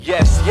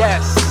Yes,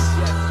 yes.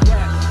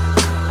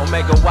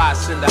 Omega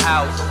Watts in the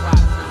house.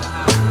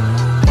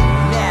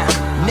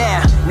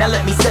 Now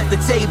let me set the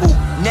table.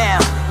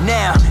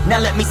 Now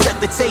let me set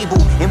the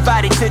table.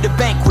 Invited to the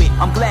banquet,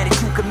 I'm glad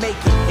that you could make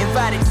it.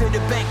 Invited to the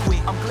banquet,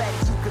 I'm glad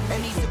that you could make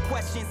it. And these are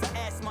questions I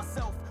ask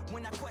myself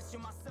when I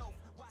question myself.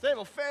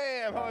 Table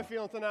fam, how are you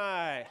feeling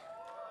tonight?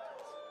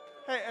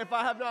 Hey, if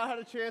I have not had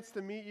a chance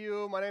to meet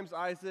you, my name's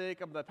Isaac.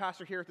 I'm the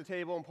pastor here at the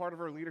table. I'm part of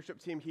our leadership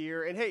team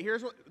here. And hey,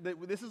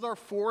 this is our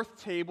fourth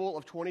table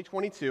of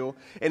 2022.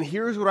 And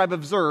here's what I've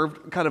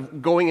observed kind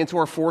of going into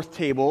our fourth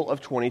table of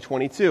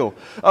 2022.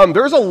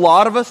 There's a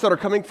lot of us that are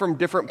coming from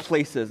different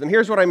places. And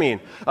here's what I mean.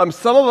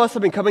 Some of us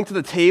have been coming to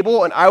the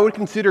table, and I would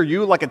consider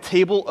you like a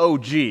table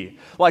OG.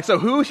 Like, so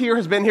who here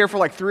has been here for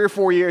like 3 or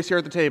 4 years here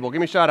at the table? Give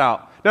me a shout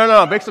out.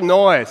 No, make some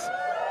noise.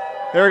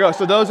 There we go.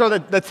 So those are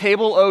the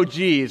table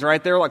OGs,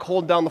 right? They're like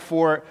holding down the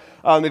fort.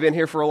 They've been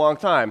here for a long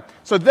time.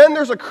 So then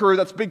there's a crew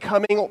that's been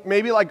coming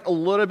maybe like a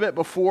little bit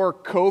before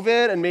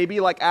COVID and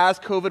maybe like as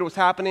COVID was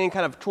happening,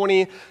 kind of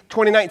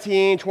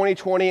 2019,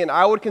 2020, and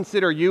I would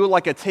consider you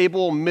like a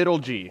table middle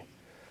G.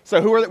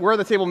 So where are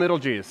the table middle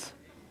Gs?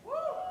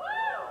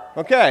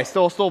 Okay,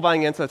 still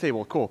buying into the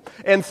table. Cool.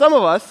 And some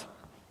of us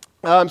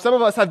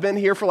have been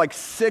here for like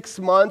 6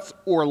 months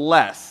or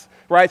less.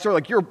 Right, so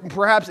like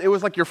perhaps it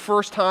was like your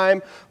first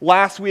time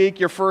last week,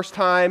 your first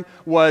time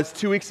was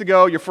 2 weeks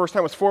ago, your first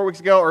time was 4 weeks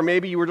ago, or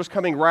maybe you were just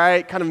coming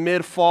right kind of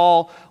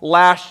mid-fall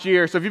last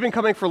year. So if you've been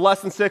coming for less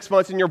than 6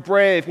 months and you're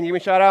brave, can you give me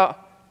a shout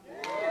out?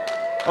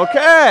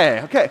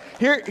 Okay.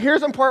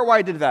 Here's in part why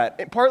I did that.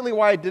 And partly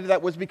why I did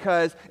that was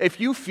because if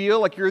you feel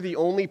like you're the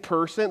only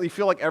person, you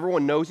feel like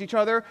everyone knows each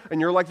other,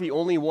 and you're like the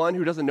only one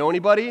who doesn't know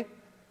anybody,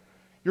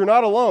 you're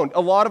not alone.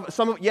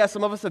 Some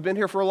of us have been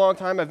here for a long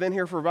time. I've been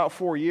here for about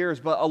 4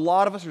 years, but a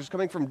lot of us are just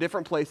coming from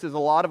different places. A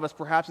lot of us,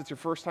 perhaps it's your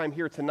first time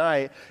here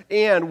tonight.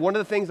 And one of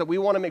the things that we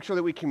want to make sure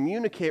that we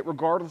communicate,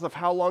 regardless of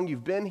how long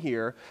you've been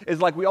here, is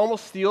like we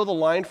almost steal the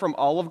line from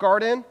Olive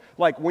Garden,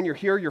 like when you're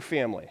here, you're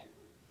family,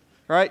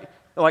 right?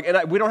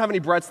 We don't have any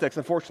breadsticks,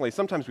 unfortunately.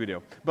 Sometimes we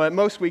do. But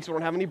most weeks we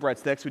don't have any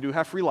breadsticks. We do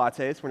have free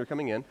lattes when you're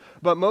coming in.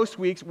 But most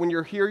weeks when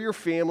you're here, you're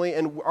family,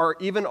 and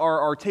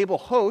our table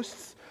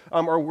hosts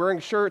are wearing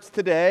shirts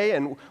today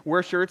and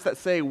wear shirts that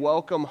say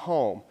welcome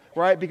home,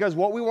 right? Because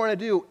what we want to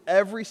do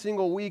every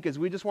single week is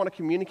we just want to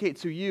communicate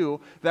to you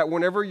that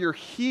whenever you're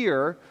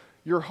here,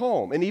 you're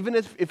home. And even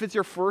if it's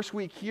your first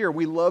week here,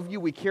 we love you,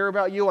 we care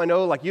about you. I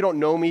know, like, you don't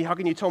know me. How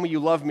can you tell me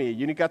you love me?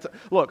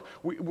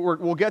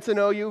 We'll get to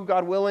know you,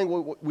 God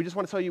willing. We just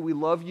want to tell you we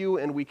love you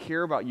and we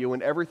care about you.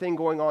 And everything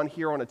going on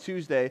here on a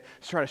Tuesday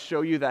is trying to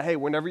show you that, hey,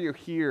 whenever you're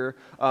here,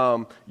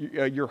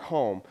 you're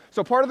home.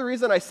 So part of the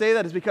reason I say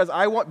that is because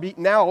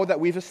now that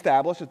we've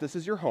established that this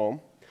is your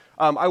home,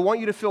 I want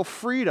you to feel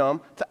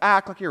freedom to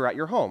act like you're at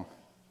your home.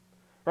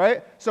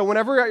 Right? So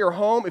whenever you're at your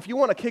home, if you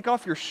want to kick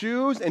off your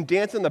shoes and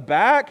dance in the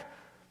back,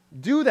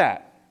 do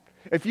that.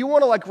 If you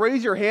want to like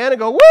raise your hand and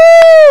go,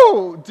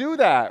 woo, do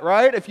that,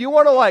 right? If you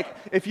want to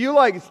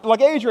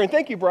like Adrian,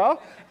 thank you,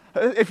 bro.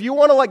 If you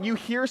want to you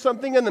hear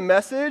something in the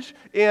message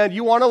and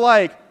you want to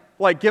like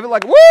give it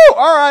like, woo,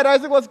 all right,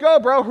 Isaac, let's go,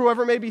 bro.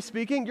 Whoever may be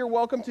speaking, you're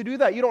welcome to do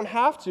that. You don't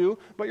have to,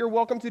 but you're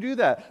welcome to do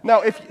that.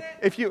 Now,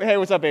 if you, hey,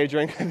 what's up,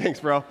 Adrian? Thanks,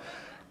 bro.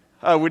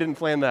 We didn't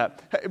plan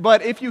that.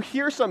 But if you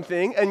hear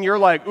something and you're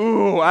like,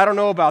 ooh, I don't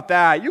know about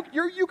that, you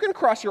can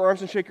cross your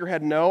arms and shake your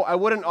head no. I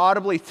wouldn't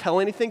audibly tell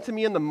anything to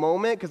me in the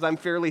moment because I'm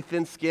fairly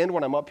thin-skinned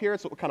when I'm up here.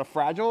 It's kind of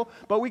fragile.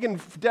 But we can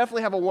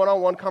definitely have a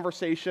one-on-one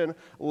conversation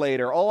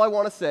later. All I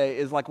want to say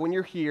is like when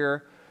you're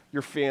here,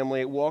 your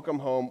family, welcome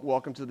home,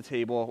 welcome to the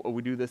table.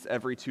 We do this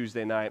every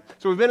Tuesday night.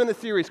 So we've been in the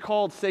series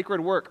called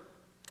Sacred Work.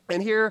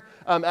 And here,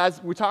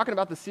 as we're talking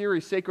about the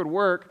series Sacred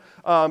Work,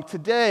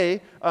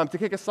 today, to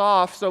kick us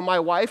off, so my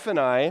wife and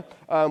I,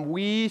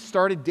 we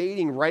started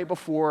dating right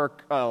before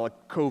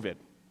COVID.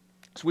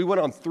 So we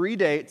went on 3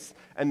 dates,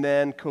 and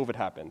then COVID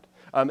happened.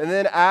 And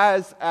then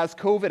as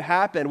COVID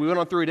happened, we went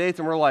on 3 dates,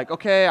 and we're like,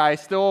 okay,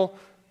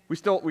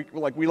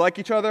 we like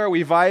each other, are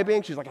we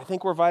vibing? She's like, I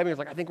think we're vibing. I was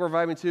like, I think we're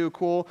vibing too,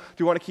 cool. Do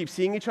you want to keep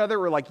seeing each other?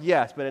 We're like,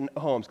 yes, but in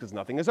homes because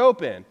nothing is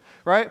open,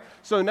 right?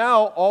 So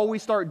now all we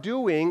start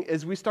doing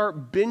is we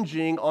start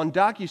binging on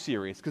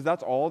docuseries because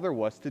that's all there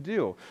was to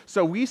do.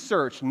 So we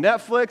search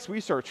Netflix, we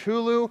search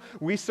Hulu,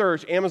 we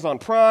search Amazon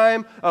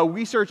Prime,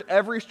 we search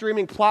every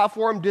streaming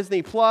platform,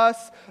 Disney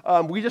Plus.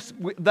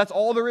 That's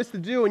all there is to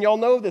do, and y'all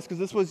know this because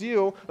this was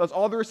you. That's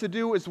all there is to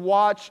do is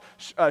watch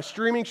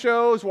streaming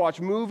shows, watch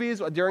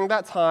movies during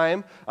that time.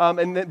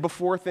 And then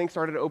before things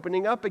started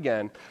opening up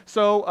again.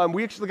 So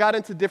we actually got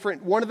into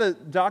one of the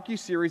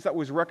docuseries that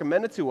was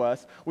recommended to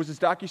us was this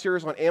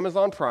docuseries on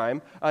Amazon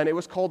Prime, and it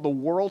was called The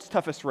World's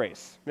Toughest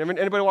Race.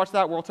 Anybody watch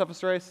that, World's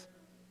Toughest Race?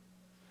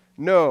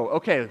 No.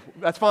 Okay,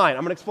 that's fine.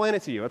 I'm going to explain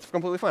it to you. That's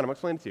completely fine. I'm going to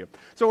explain it to you.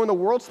 So in The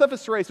World's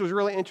Toughest Race, it was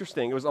really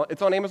interesting.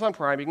 It's on Amazon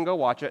Prime. You can go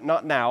watch it.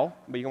 Not now,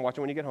 but you can watch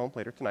it when you get home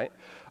later tonight.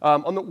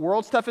 On The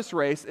World's Toughest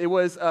Race, it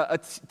was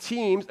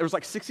teams. There was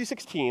like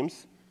 66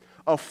 teams.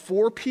 of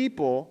 4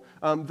 people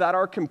that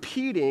are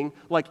competing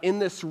like in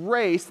this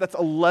race that's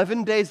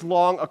 11 days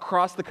long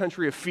across the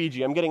country of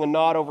Fiji. I'm getting a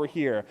nod over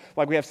here.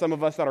 Like we have some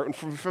of us that are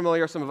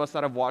familiar, some of us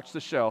that have watched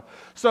the show.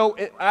 So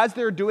as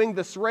they're doing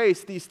this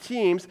race, these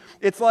teams,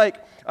 it's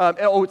like,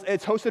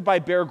 it's hosted by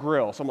Bear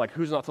Grylls. So I'm like,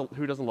 who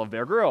doesn't love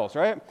Bear Grylls,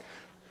 right?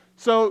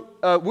 So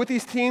with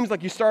these teams,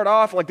 like you start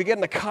off, like they get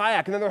in a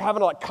kayak, and then they're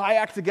having to like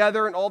kayak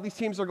together, and all these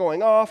teams are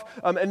going off.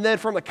 And then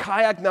from the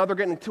kayak, now they're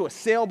getting into a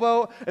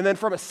sailboat. And then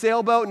from a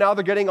sailboat, now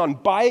they're getting on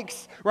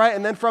bikes, right?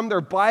 And then from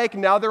their bike,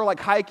 now they're like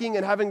hiking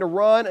and having to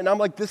run. And I'm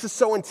like, this is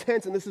so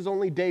intense, and this is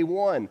only day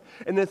 1.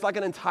 And it's like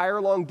an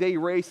entire long day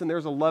race, and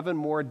there's 11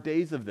 more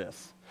days of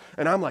this.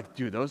 And I'm like,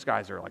 dude, those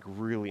guys are like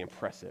really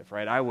impressive,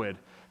 right? I would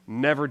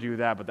never do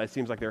that, but that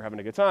seems like they're having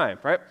a good time,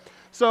 right?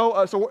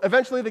 So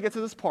eventually they get to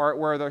this part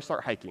where they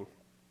start hiking.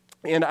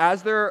 And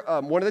as they're,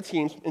 one of the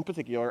teams in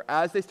particular,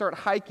 as they start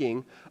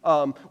hiking,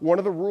 one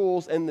of the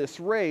rules in this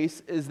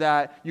race is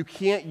that you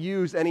can't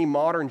use any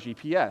modern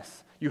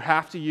GPS. You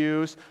have to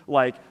use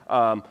like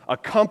a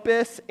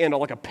compass and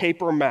like a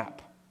paper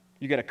map.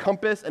 You get a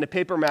compass and a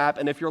paper map,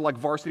 and if you're like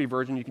varsity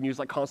version, you can use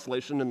like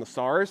Constellation and the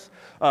stars.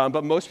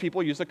 But most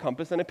people use a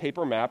compass and a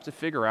paper map to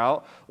figure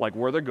out like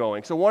where they're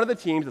going. So one of the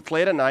teams, it's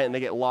late at night, and they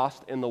get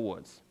lost in the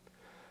woods.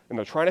 And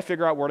they're trying to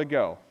figure out where to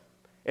go.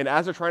 And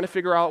as they're trying to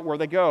figure out where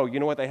they go,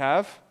 you know what they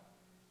have?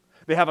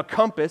 They have a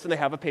compass and they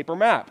have a paper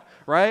map,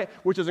 right?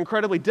 Which is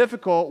incredibly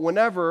difficult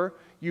whenever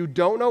you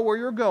don't know where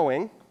you're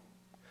going,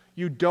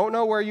 you don't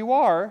know where you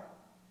are,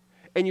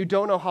 and you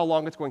don't know how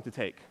long it's going to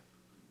take.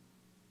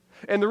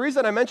 And the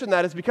reason I mention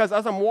that is because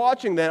as I'm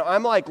watching them,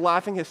 I'm like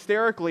laughing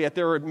hysterically at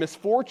their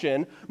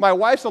misfortune. My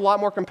wife's a lot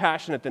more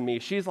compassionate than me.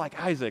 She's like,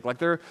 Isaac, like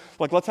they're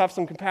like, let's have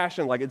some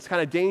compassion. Like it's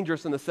kind of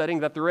dangerous in the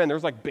setting that they're in.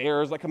 There's like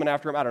bears like coming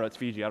after them. I don't know, it's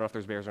Fiji. I don't know if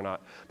there's bears or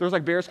not. There's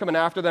like bears coming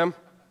after them.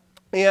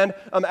 And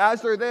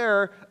as they're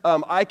there,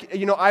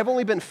 I've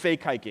only been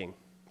fake hiking.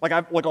 Like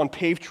on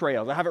paved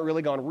trails. I haven't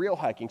really gone real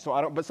hiking,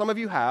 but some of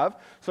you have.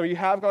 Some of you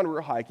have gone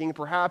real hiking.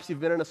 Perhaps you've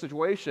been in a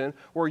situation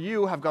where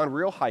you have gone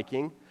real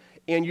hiking,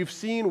 and you've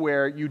seen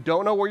where you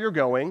don't know where you're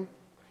going,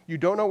 you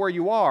don't know where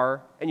you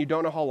are, and you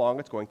don't know how long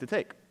it's going to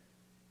take.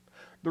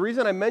 The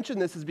reason I mention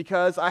this is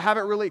because I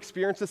haven't really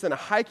experienced this in a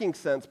hiking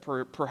sense,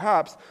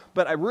 perhaps,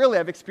 but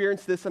I've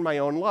experienced this in my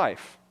own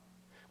life.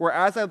 Where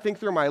as I think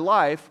through my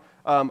life,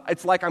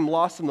 it's like I'm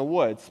lost in the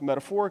woods,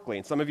 metaphorically.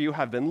 And some of you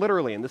have been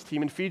literally, and this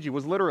team in Fiji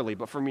was literally,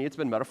 but for me it's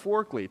been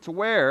metaphorically, to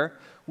where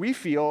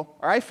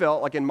I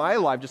felt like in my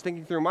life, just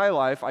thinking through my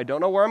life, I don't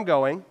know where I'm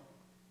going,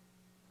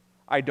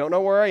 I don't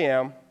know where I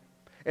am,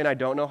 and I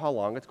don't know how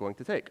long it's going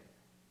to take.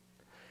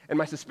 And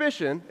my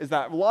suspicion is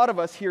that a lot of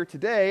us here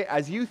today,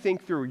 as you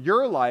think through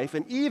your life,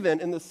 and even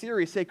in the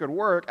series Sacred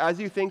Work, as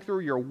you think through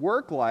your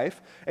work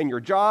life and your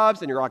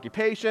jobs and your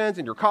occupations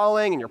and your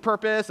calling and your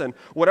purpose and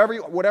whatever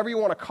you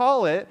want to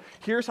call it,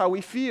 here's how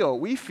we feel.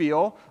 We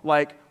feel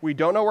like we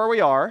don't know where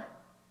we are,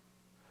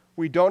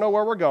 we don't know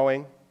where we're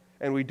going,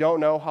 and we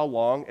don't know how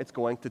long it's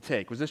going to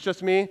take. Was this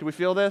just me? Do we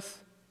feel this?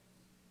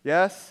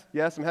 Yes?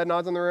 Yes? Some head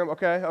nods in the room?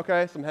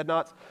 Okay, some head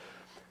nods.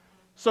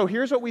 So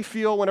here's what we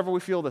feel whenever we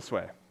feel this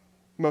way,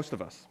 most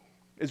of us,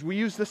 is we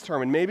use this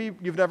term, and maybe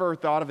you've never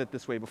thought of it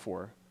this way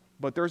before,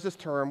 but there's this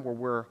term where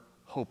we're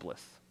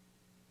hopeless.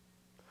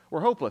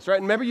 We're hopeless, right?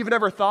 And maybe you've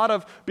never thought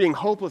of being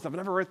hopeless. I've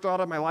never really thought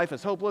of my life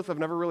as hopeless. I've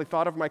never really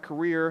thought of my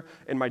career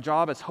and my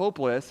job as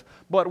hopeless.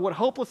 But what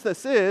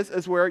hopelessness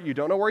is where you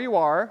don't know where you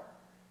are,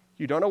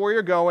 you don't know where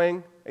you're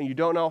going, and you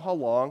don't know how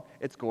long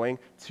it's going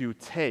to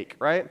take,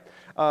 right?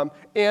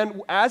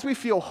 And as we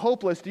feel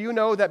hopeless, do you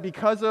know that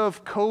because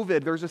of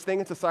COVID, there's this thing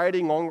in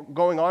society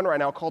going on right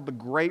now called the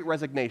Great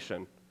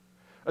Resignation?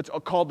 It's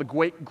called the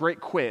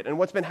Great Quit. And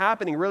what's been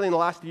happening really in the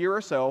last year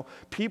or so,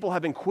 people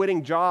have been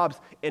quitting jobs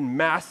in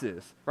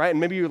masses, right? And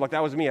maybe you're like,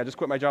 that was me. I just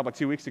quit my job like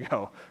 2 weeks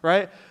ago,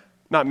 right?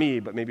 Not me,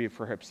 but maybe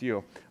perhaps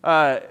you.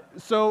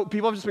 So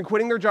people have just been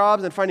quitting their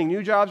jobs and finding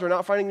new jobs or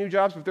not finding new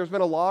jobs, but there's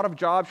been a lot of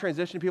job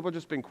transition. People have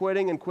just been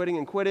quitting and quitting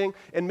and quitting,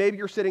 and maybe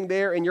you're sitting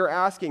there and you're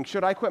asking,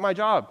 should I quit my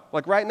job?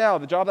 Like right now,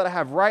 the job that I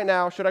have right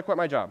now, should I quit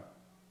my job?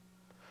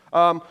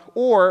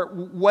 Or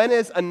when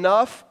is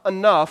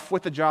enough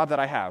with the job that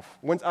I have?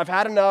 I've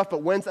had enough,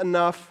 but when's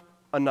enough?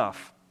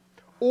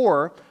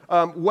 Or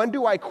when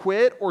do I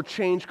quit or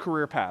change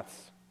career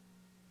paths?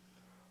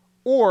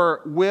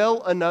 Or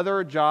will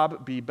another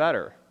job be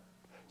better?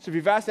 So if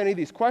you've asked any of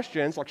these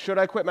questions, like should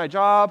I quit my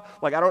job?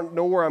 Like I don't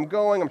know where I'm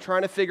going, I'm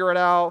trying to figure it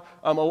out.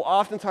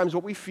 Oftentimes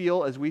what we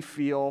feel is we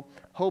feel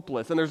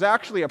hopeless. And there's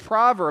actually a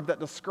proverb that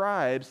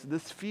describes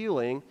this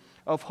feeling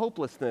of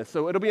hopelessness.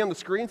 So it'll be on the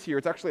screens here.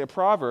 It's actually a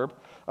proverb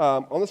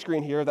on the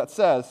screen here that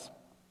says,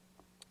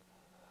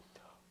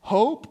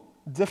 hope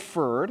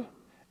deferred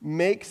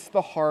makes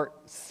the heart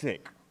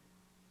sick.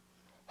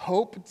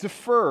 Hope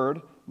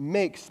deferred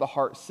makes the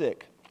heart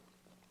sick.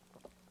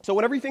 So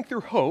whenever you think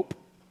through hope,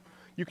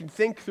 you can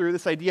think through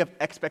this idea of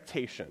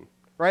expectation,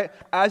 right?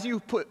 As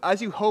you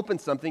hope in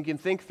something, you can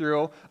think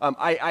through,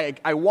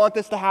 I want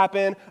this to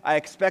happen, I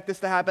expect this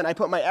to happen, I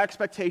put my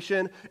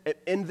expectation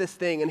in this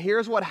thing. And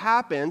here's what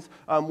happens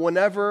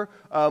whenever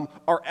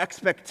our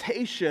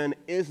expectation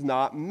is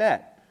not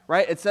met,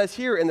 right? It says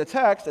here in the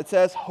text, it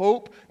says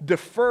hope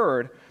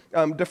deferred.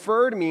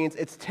 Deferred means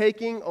it's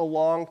taking a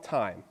long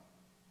time.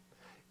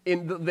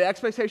 In the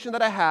expectation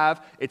that I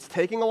have, it's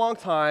taking a long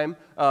time,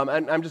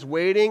 and I'm just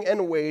waiting,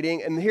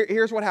 and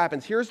here's what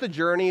happens. Here's the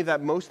journey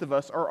that most of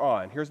us are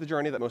on.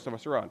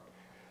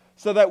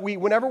 So that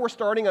whenever we're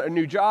starting a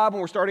new job, when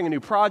we're starting a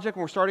new project,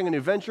 when we're starting a new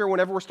venture,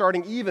 whenever we're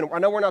starting I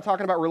know we're not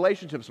talking about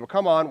relationships, but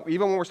come on,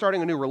 even when we're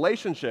starting a new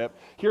relationship,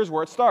 here's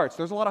where it starts.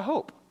 There's a lot of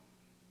hope.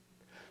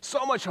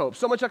 So much hope,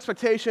 so much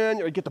expectation.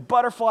 You get the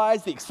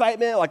butterflies, the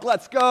excitement, like,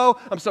 let's go.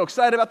 I'm so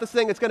excited about this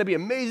thing. It's going to be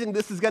amazing.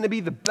 This is going to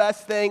be the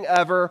best thing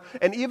ever.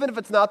 And even if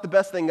it's not the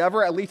best thing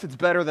ever, at least it's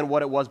better than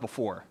what it was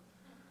before,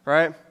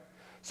 right?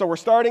 So we're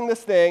starting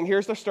this thing.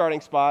 Here's the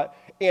starting spot.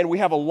 And we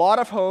have a lot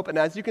of hope. And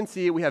as you can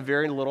see, we have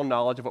very little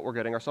knowledge of what we're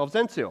getting ourselves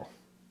into.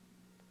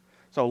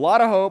 So a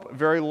lot of hope,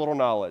 very little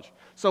knowledge.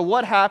 So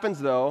what happens,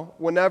 though,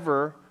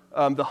 whenever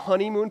the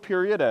honeymoon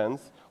period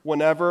ends,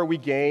 whenever we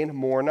gain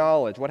more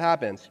knowledge? What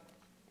happens?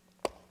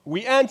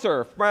 We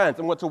enter, friends,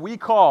 in what we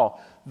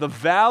call the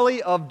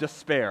valley of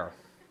despair.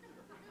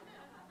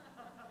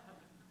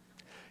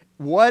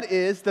 What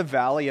is the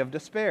valley of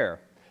despair?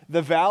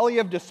 The valley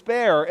of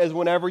despair is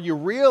whenever you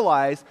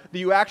realize that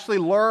you actually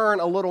learn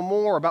a little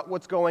more about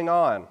what's going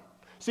on.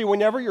 See,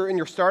 whenever you're in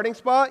your starting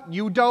spot,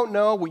 you don't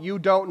know what you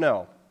don't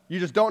know. You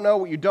just don't know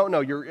what you don't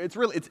know.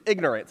 It's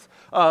ignorance.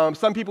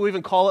 Some people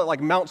even call it like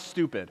Mount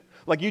Stupid.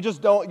 Like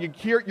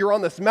you're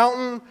on this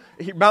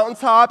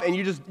mountaintop,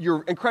 and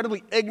you're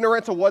incredibly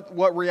ignorant to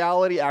what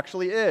reality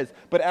actually is.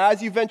 But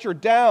as you venture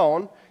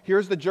down,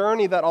 here's the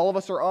journey that all of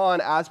us are on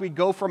as we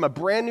go from a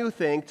brand new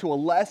thing to a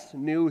less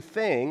new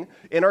thing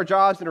in our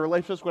jobs, in our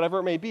relationships, whatever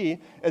it may be,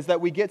 is that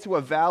we get to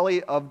a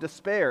valley of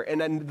despair.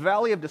 And in the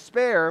valley of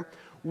despair,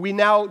 we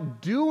now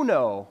do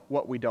know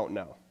what we don't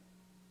know.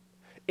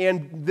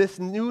 And this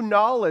new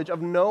knowledge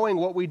of knowing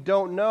what we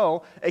don't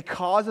know, it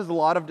causes a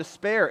lot of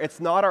despair. It's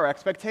not our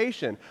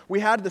expectation.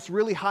 We had this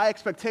really high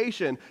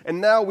expectation,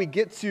 and now we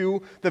get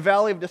to the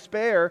valley of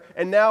despair,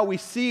 and now we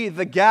see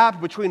the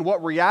gap between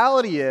what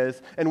reality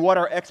is and what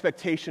our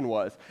expectation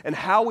was. And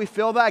how we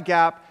fill that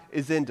gap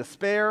is in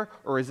despair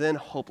or is in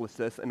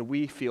hopelessness, and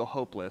we feel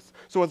hopeless.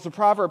 So as the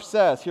proverb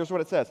says, here's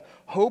what it says: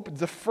 hope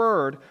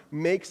deferred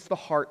makes the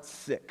heart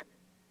sick.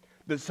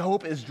 This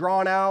hope is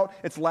drawn out,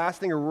 it's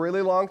lasting a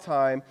really long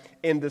time,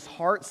 and this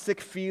heart-sick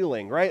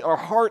feeling, right? Our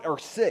heart are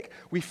sick.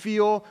 We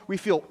feel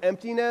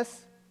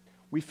emptiness,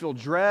 we feel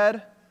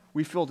dread,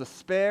 we feel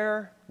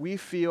despair, we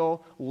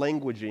feel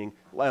languishing.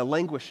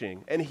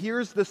 And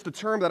here's the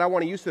term that I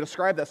want to use to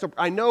describe that. So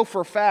I know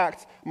for a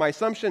fact, my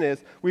assumption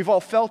is, we've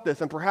all felt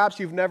this, and perhaps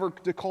you've never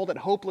called it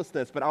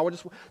hopelessness, but I would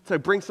just, to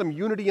bring some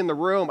unity in the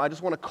room, I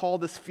just want to call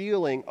this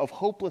feeling of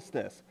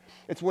hopelessness.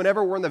 It's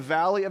whenever we're in the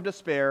valley of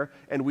despair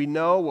and we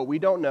know what we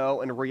don't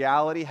know and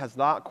reality has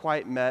not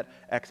quite met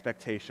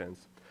expectations.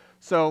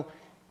 So,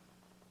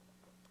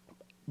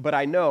 but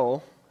I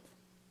know,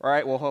 all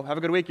right, well, have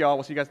a good week, y'all.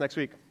 We'll see you guys next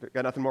week.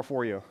 Got nothing more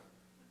for you.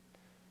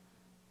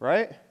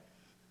 Right?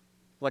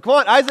 Like, come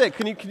on, Isaac,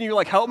 can you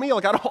like help me?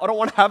 Like, I don't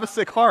want to have a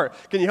sick heart.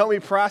 Can you help me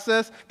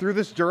process through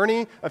this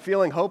journey of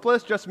feeling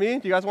hopeless? Just me?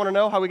 Do you guys want to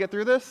know how we get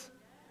through this?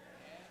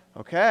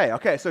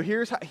 Okay, so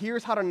here's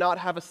how to not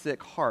have a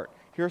sick heart.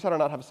 Here's how to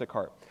not have a sick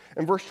heart.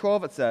 In verse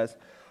 12 it says,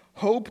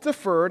 hope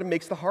deferred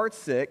makes the heart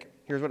sick.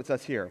 Here's what it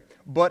says here.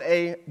 But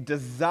a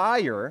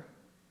desire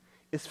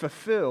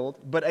fulfilled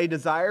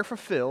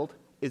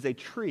is a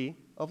tree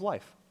of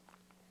life.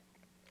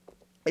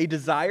 A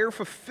desire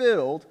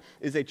fulfilled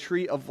is a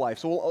tree of life.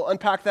 So we'll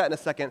unpack that in a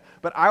second.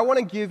 But I want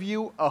to give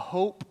you a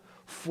hope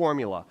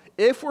formula.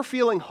 If we're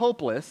feeling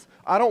hopeless,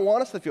 I don't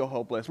want us to feel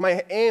hopeless.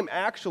 My aim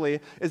actually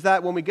is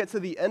that when we get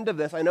to the end of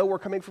this, I know we're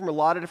coming from a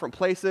lot of different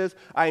places.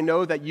 I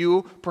know that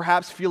you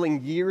perhaps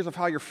feeling years of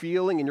how you're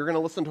feeling, and you're going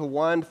to listen to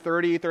one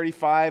 30,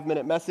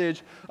 35-minute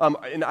message.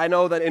 And I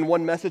know that in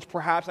one message,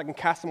 perhaps I can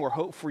cast some more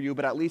hope for you,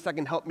 but at least I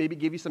can help maybe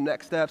give you some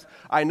next steps.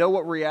 I know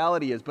what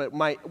reality is, but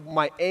my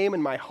aim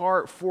and my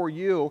heart for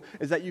you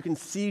is that you can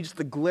see just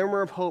the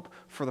glimmer of hope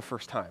for the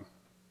first time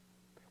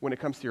when it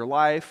comes to your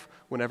life,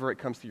 whenever it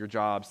comes to your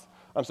jobs.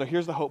 So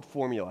here's the hope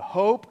formula.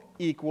 Hope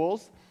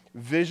equals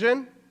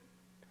vision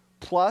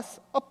plus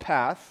a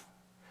path,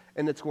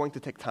 and it's going to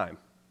take time.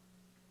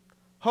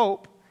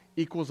 Hope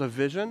equals a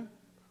vision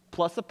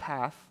plus a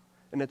path,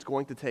 and it's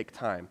going to take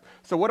time.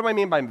 So what do I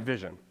mean by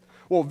vision?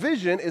 Well,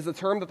 vision is a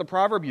term that the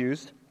proverb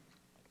used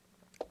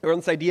around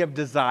this idea of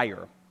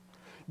desire.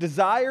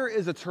 Desire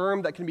is a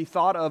term that can be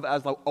thought of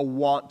as a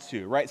want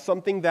to, right?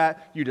 Something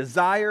that you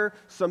desire,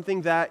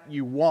 something that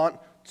you want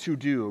to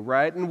do,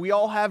 right? And we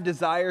all have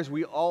desires,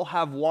 we all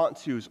have want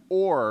tos,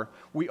 or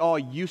we all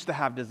used to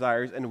have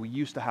desires and we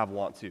used to have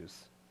want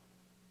tos.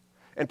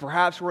 And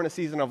perhaps we're in a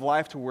season of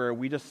life to where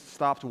we just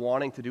stopped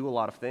wanting to do a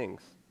lot of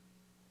things.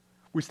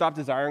 We stop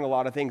desiring a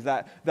lot of things,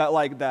 that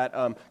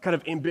kind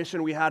of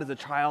ambition we had as a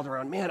child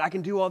around, man, I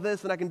can do all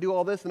this, and I can do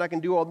all this, and I can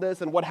do all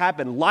this, and what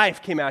happened?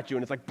 Life came at you,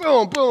 and it's like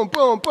boom, boom,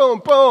 boom,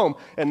 boom, boom,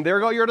 and there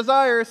go your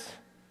desires,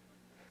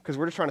 because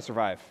we're just trying to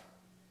survive.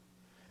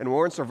 And when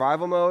we're in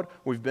survival mode,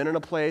 we've been in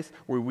a place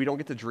where we don't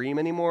get to dream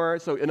anymore.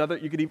 So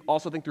you could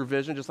also think through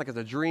vision just like as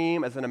a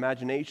dream, as an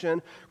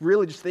imagination,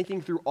 really just thinking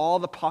through all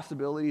the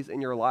possibilities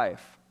in your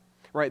life.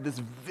 Right, this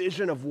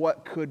vision of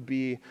what could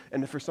be,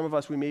 and for some of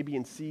us, we may be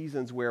in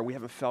seasons where we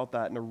haven't felt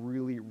that in a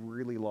really,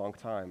 really long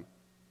time.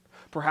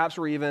 Perhaps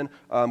we're even,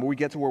 we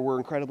get to where we're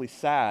incredibly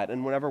sad,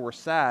 and whenever we're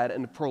sad,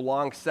 and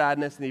prolonged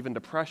sadness and even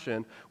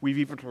depression, we've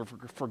even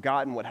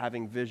forgotten what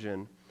having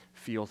vision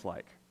feels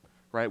like.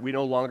 Right, we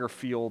no longer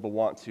feel the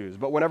want-tos,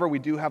 but whenever we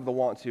do have the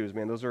want-tos,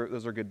 man, those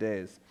are good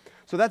days.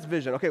 So that's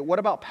vision. Okay, what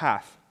about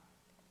path?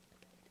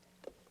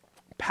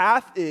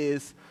 Path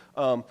is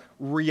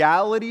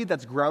reality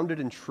that's grounded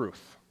in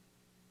truth.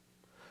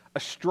 A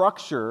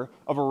structure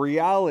of a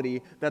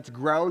reality that's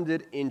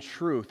grounded in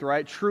truth,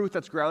 right? Truth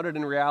that's grounded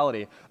in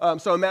reality.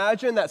 So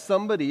imagine that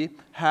somebody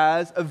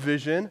has a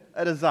vision,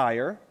 a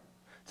desire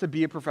to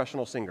be a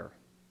professional singer.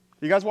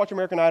 You guys watch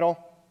American Idol?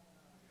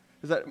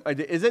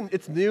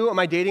 It's new? Am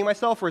I dating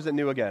myself, or is it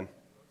new again?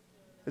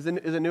 Is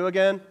it new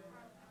again?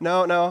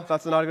 No,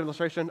 that's not a good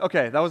illustration.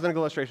 Okay, that wasn't a good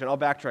illustration. I'll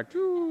backtrack.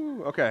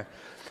 Okay.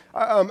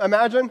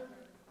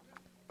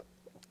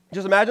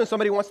 Just imagine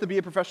somebody wants to be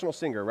a professional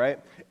singer, right?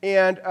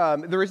 And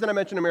the reason I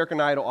mentioned American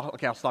Idol,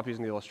 I'll stop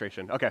using the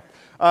illustration. Okay.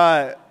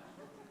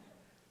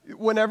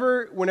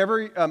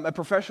 Whenever a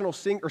professional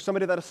singer, or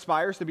somebody that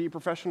aspires to be a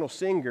professional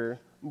singer,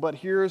 but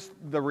here's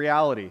the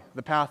reality,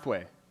 the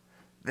pathway.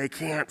 They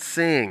can't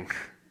sing.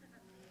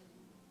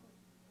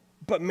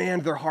 But man,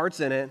 their heart's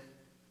in it.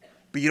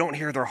 But you don't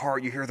hear their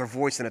heart, you hear their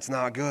voice, and it's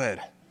not good.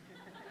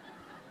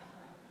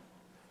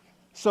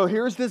 So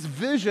here's this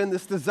vision,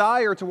 this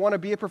desire to want to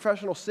be a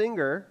professional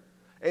singer,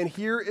 and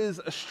here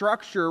is a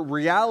structure,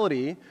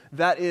 reality,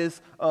 that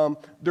is,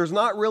 there's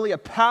not really a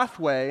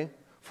pathway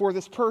for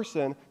this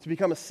person to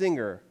become a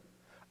singer.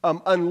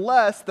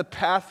 Unless the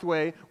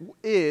pathway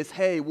is,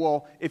 hey,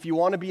 well, if you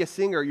want to be a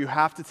singer, you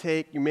have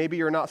to maybe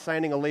you're not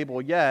signing a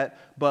label yet,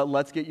 but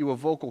let's get you a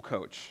vocal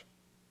coach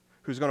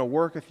who's going to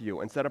work with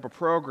you and set up a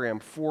program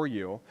for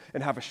you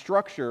and have a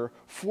structure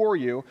for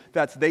you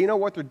they know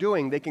what they're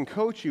doing. They can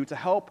coach you to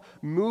help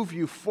move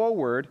you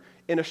forward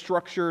in a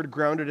structured,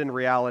 grounded in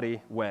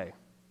reality way.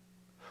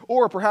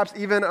 Or perhaps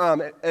even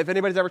if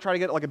anybody's ever tried to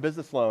get like a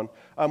business loan,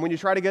 when you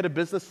try to get a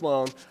business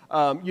loan,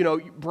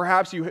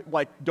 perhaps you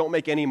don't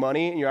make any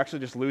money and you actually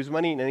just lose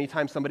money. And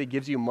anytime somebody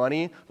gives you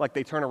money,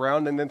 they turn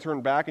around and then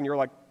turn back and they're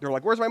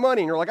like, "Where's my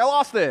money?" And you're like, "I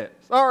lost it.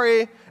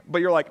 Sorry."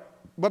 But you're like,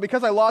 "But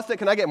because I lost it,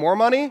 can I get more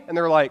money?" And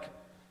they're like,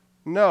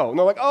 "No." And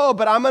they're like, "Oh,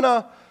 but I'm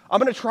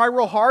gonna try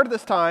real hard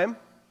this time."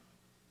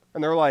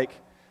 And they're like,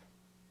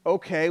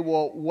 "Okay,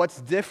 well,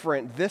 what's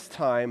different this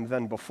time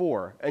than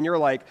before?" And you're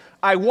like,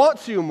 "I want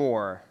to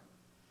more."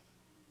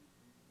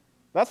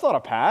 That's not a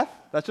path.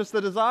 That's just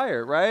the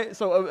desire, right?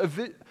 So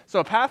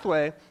a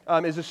pathway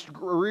is a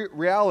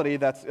reality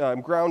that's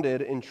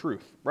grounded in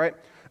truth, right?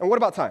 And what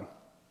about time?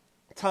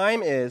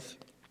 Time is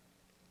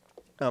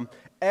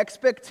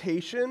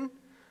expectation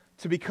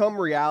to become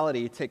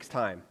reality takes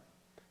time.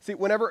 See,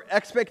 whenever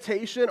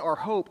expectation or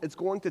hope, it's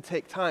going to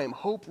take time.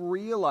 Hope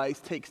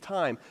realized takes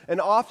time. And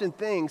often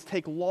things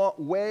take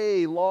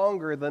way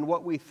longer than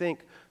what we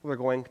think they're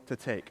going to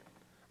take,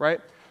 right?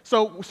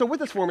 So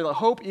with this formula,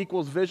 hope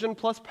equals vision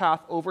plus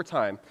path over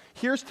time.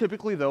 Here's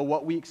typically, though,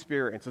 what we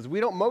experience is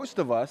most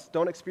of us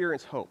don't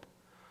experience hope.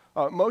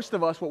 Most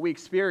of us, what we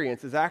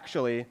experience is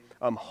actually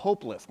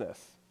hopelessness,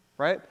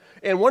 right?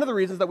 And one of the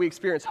reasons that we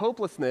experience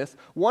hopelessness,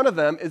 one of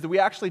them is that we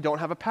actually don't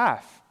have a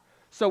path.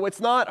 So it's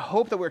not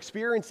hope that we're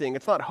experiencing.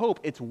 It's not hope.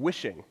 It's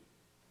wishing.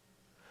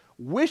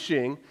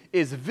 Wishing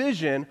is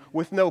vision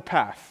with no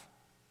path.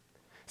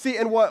 See,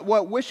 and what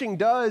wishing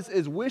does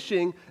is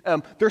wishing,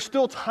 there's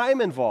still time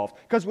involved.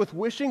 Because with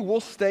wishing,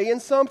 we'll stay in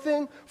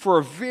something for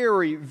a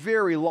very,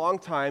 very long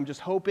time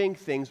just hoping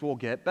things will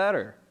get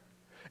better.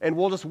 And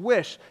we'll just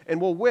wish, and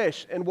we'll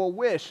wish, and we'll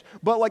wish.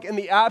 But in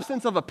the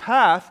absence of a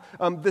path,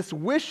 this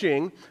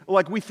wishing,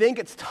 we think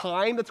it's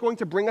time that's going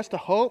to bring us to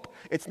hope.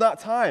 It's not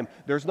time.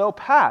 There's no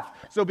path.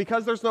 So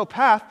because there's no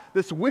path,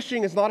 this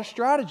wishing is not a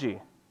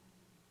strategy.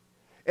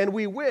 And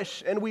we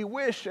wish, and we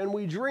wish, and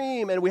we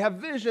dream, and we have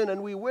vision,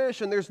 and we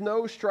wish, and there's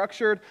no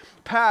structured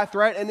path,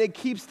 right? And it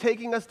keeps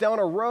taking us down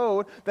a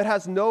road that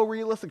has no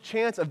realistic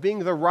chance of being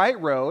the right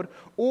road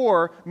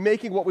or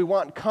making what we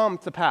want come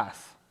to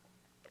pass.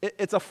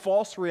 It's a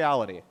false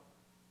reality.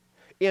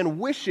 And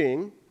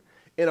wishing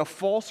in a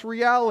false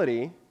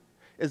reality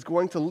is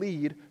going to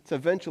lead to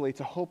eventually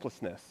to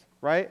hopelessness,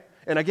 right?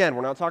 And again,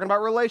 we're not talking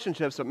about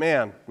relationships, but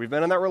man, we've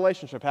been in that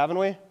relationship, haven't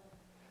we?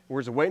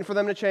 We're just waiting for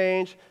them to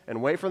change,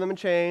 and wait for them to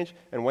change,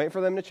 and wait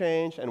for them to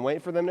change, and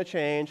wait for them to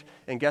change.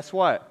 And guess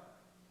what?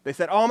 They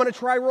said, "Oh, I'm going to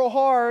try real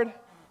hard."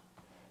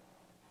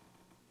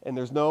 And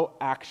there's no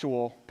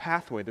actual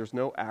pathway. There's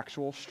no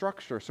actual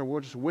structure. So we're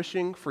just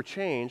wishing for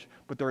change,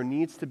 but there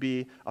needs to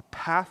be a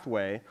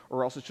pathway,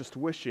 or else it's just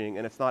wishing,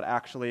 and it's not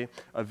actually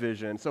a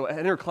vision. So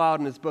Henry Cloud,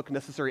 in his book,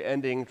 Necessary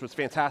Ending, which was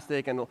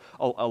fantastic and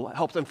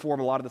helps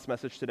inform a lot of this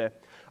message today,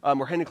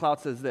 where Henry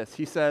Cloud says this.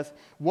 He says,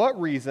 "What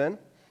reason,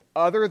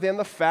 other than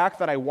the fact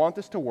that I want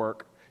this to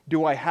work,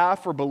 do I have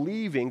for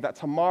believing that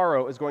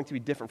tomorrow is going to be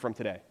different from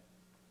today?"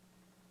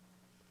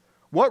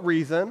 What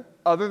reason,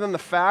 other than the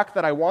fact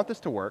that I want this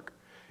to work,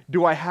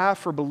 do I have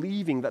for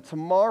believing that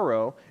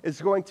tomorrow is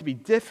going to be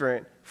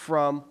different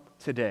from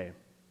today?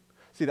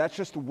 See, that's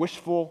just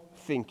wishful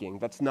thinking.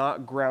 That's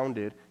not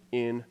grounded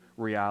in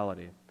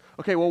reality.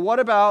 Okay, well, what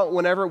about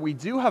whenever we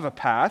do have a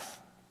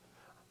path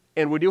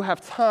and we do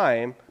have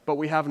time, but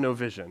we have no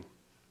vision?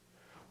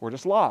 We're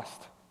just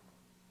lost.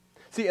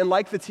 See, and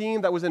like the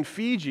team that was in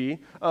Fiji,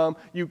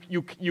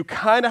 you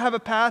kind of have a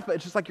path, but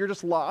it's just like you're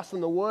just lost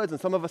in the woods.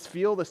 And some of us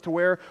feel this to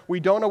where we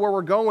don't know where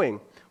we're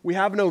going. We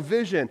have no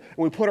vision. And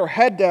we put our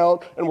head down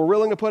and we're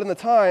willing to put in the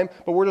time,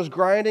 but we're just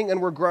grinding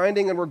and we're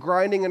grinding and we're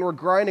grinding and we're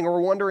grinding. And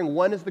we're wondering,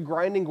 when is the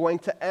grinding going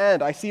to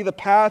end? I see the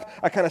path.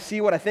 I kind of see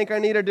what I think I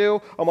need to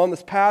do. I'm on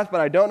this path, but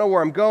I don't know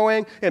where I'm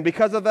going. And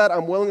because of that,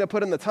 I'm willing to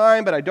put in the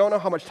time, but I don't know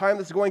how much time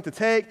this is going to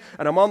take.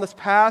 And I'm on this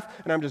path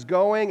and I'm just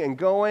going and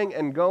going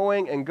and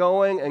going and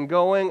going and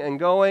going and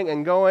going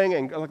and going.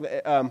 And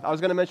I was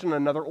going to mention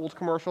another old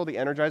commercial, the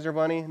Energizer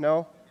Bunny.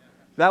 No?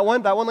 That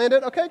one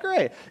landed? Okay,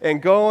 great.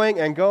 And going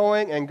and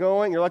going and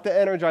going. You're like the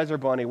Energizer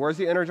Bunny. Where's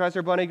the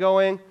Energizer Bunny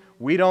going?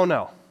 We don't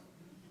know.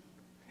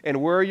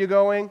 And where are you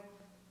going?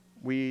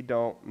 We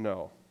don't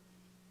know.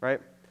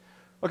 Right?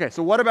 Okay,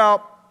 so what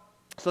about,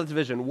 so that's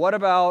vision. What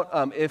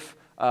about if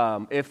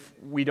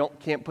we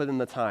can't put in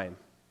the time?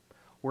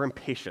 We're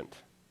impatient.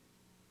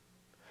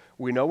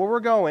 We know where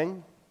we're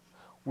going.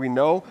 We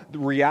know the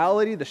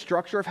reality, the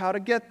structure of how to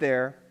get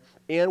there.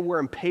 And we're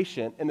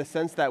impatient in the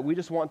sense that we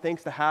just want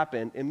things to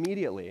happen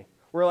immediately.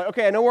 We're like,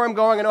 okay, I know where I'm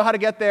going. I know how to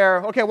get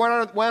there. Okay, when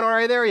are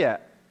I there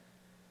yet?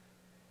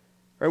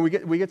 And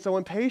we get so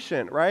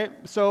impatient, right?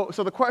 So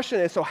the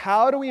question is, so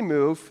how do we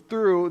move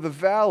through the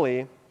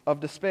valley of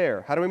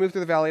despair? How do we move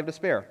through the valley of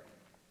despair?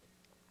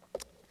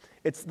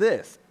 It's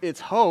this. It's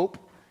hope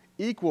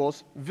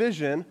equals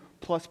vision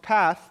plus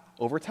path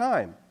over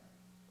time.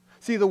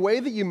 See, the way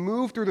that you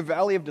move through the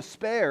valley of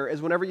despair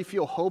is whenever you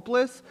feel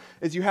hopeless,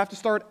 is you have to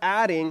start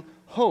adding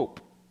hope,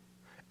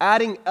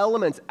 adding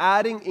elements,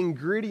 adding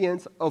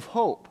ingredients of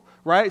hope,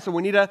 right? So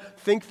we need to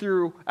think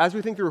through, as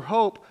we think through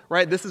hope,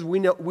 right,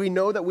 we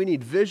know that we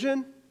need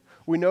vision,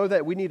 we know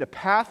that we need a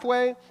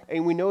pathway,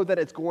 and we know that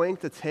it's going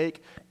to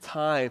take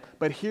time.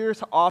 But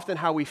here's often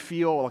how we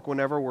feel like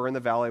whenever we're in the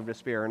valley of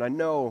despair, and I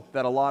know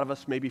that a lot of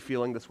us may be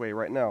feeling this way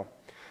right now,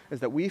 is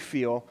that we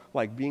feel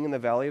like being in the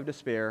valley of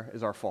despair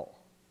is our fault.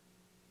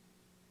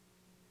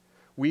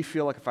 We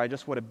feel like if I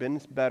just would have been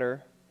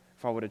better,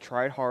 if I would have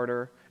tried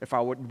harder, if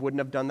I wouldn't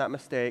have done that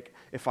mistake,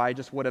 if I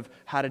just would have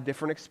had a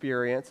different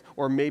experience,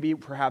 or maybe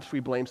perhaps we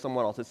blame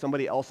someone else. It's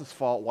somebody else's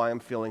fault why I'm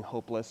feeling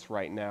hopeless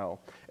right now.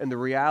 And the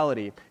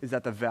reality is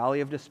that the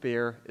valley of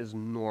despair is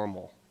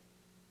normal.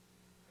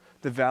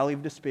 The valley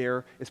of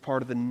despair is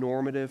part of the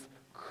normative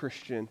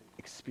Christian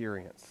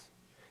experience.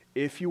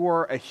 It's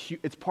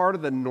part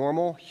of the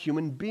normal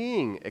human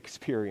being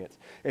experience.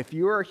 If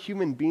you are a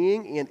human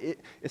being, and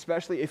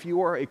especially if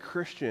you are a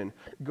Christian,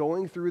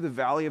 going through the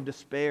valley of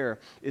despair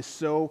is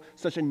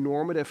such a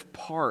normative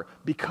part,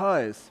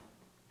 because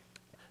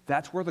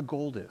that's where the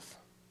gold is.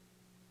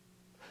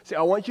 See,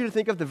 I want you to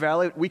think of the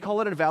valley, we call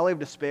it a valley of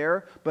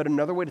despair, but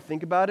another way to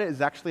think about it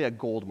is actually a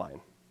gold mine.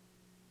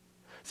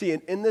 See,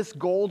 in this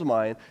gold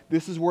mine,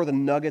 this is where the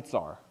nuggets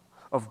are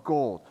of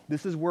gold.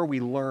 This is where we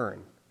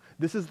learn.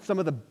 This is some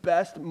of the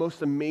best,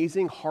 most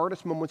amazing,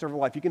 hardest moments of your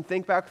life. You can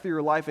think back through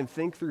your life and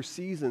think through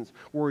seasons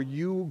where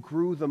you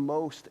grew the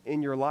most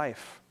in your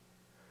life.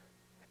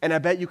 And I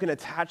bet you can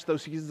attach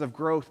those seasons of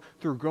growth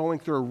through going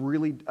through a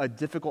really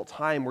difficult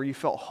time where you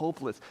felt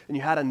hopeless and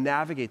you had to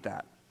navigate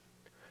that.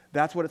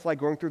 That's what it's like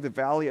going through the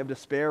valley of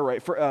despair,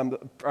 right?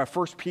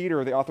 First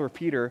Peter, the author of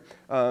Peter,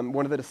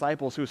 one of the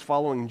disciples who was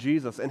following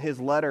Jesus, in his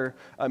letter,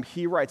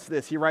 he writes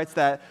this. He writes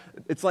that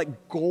it's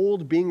like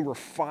gold being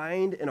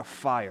refined in a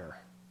fire.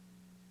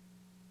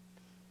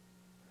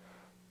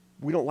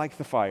 We don't like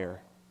the fire.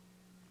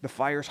 The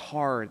fire's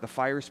hard. The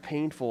fire's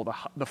painful.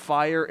 The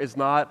fire is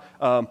not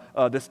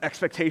this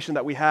expectation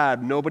that we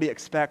had. Nobody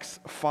expects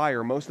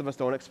fire. Most of us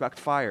don't expect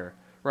fire,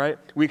 right?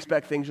 We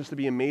expect things just to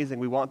be amazing.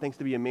 We want things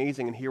to be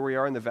amazing, and here we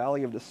are in the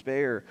valley of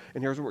despair,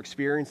 and here's what we're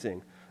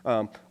experiencing.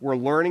 We're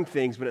learning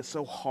things, but it's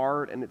so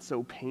hard and it's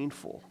so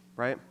painful,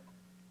 right?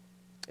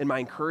 And my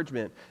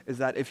encouragement is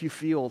that if you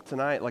feel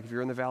tonight like if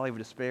you're in the valley of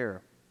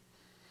despair,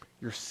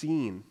 you're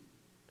seen.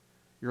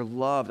 You're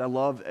loved. I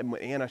love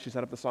Anna, she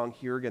set up the song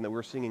Here Again that we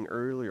were singing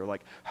earlier.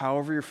 Like,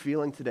 however you're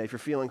feeling today, if you're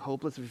feeling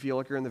hopeless, if you feel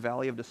like you're in the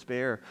valley of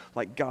despair,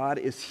 like God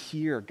is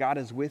here. God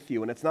is with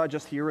you. And it's not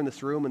just here in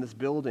this room, in this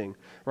building,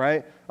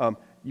 right?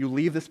 You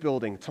leave this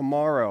building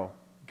tomorrow,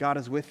 God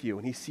is with you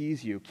and he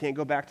sees you. Can't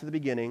go back to the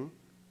beginning.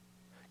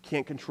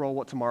 Can't control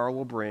what tomorrow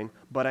will bring,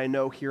 but I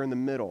know here in the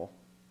middle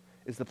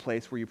is the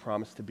place where you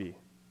promised to be.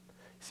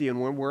 See,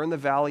 and when we're in the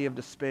valley of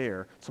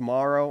despair,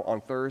 tomorrow,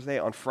 on Thursday,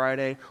 on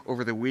Friday,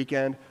 over the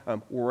weekend,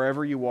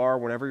 wherever you are,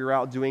 whenever you're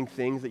out doing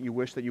things that you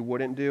wish that you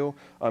wouldn't do,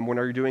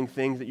 whenever you're doing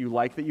things that you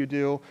like that you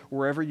do,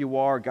 wherever you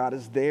are, God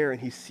is there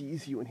and he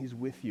sees you and he's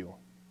with you.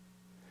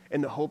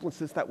 And the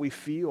hopelessness that we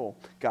feel,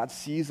 God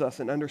sees us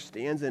and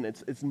understands it.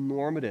 It's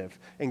normative,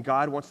 and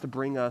God wants to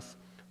bring us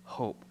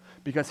hope.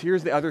 Because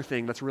here's the other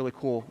thing that's really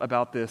cool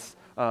about this,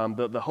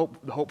 the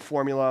hope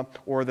formula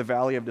or the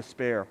valley of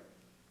despair.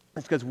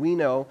 It's because we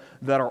know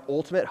that our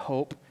ultimate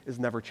hope is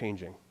never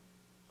changing.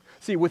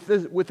 See, with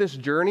this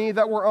journey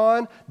that we're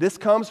on, this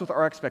comes with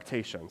our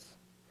expectations.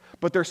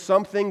 But there's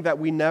something that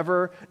we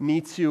never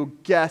need to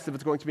guess if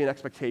it's going to be an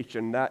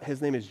expectation. That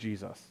his name is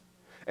Jesus.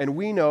 And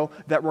we know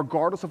that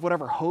regardless of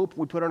whatever hope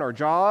we put on our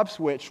jobs,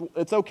 which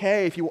it's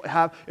okay if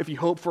you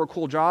hope for a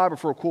cool job or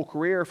for a cool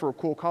career, or for a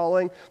cool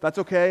calling, that's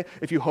okay.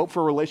 If you hope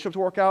for a relationship to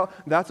work out,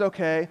 that's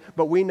okay.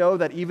 But we know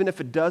that even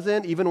if it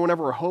doesn't, even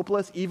whenever we're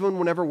hopeless, even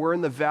whenever we're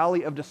in the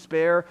valley of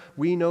despair,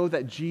 we know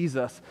that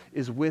Jesus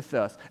is with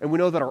us. And we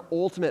know that our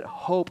ultimate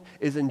hope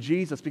is in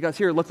Jesus. Because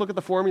here, let's look at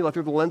the formula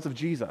through the lens of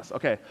Jesus.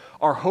 Okay,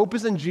 our hope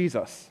is in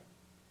Jesus.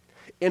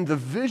 And the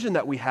vision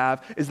that we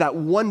have is that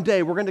one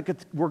day we're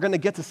going to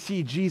get to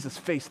see Jesus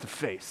face to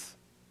face.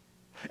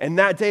 And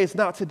that day is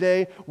not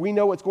today. We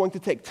know it's going to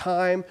take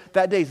time.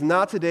 That day is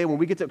not today when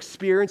we get to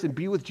experience and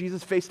be with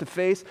Jesus face to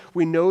face.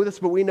 We know this,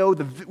 but we know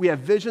we have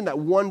vision that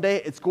one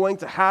day it's going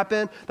to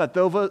happen, that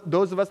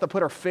those of us that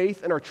put our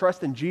faith and our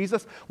trust in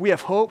Jesus, we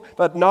have hope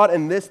that not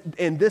in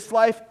this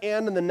life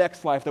and in the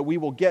next life that we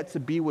will get to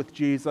be with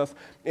Jesus.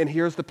 And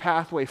here's the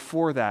pathway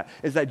for that,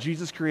 is that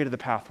Jesus created the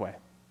pathway.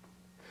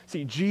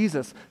 See,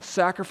 Jesus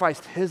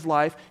sacrificed his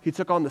life. He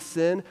took on the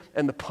sin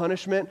and the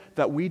punishment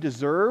that we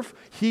deserve.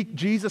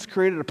 Jesus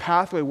created a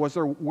pathway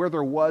where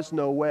there was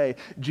no way.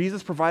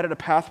 Jesus provided a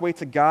pathway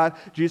to God.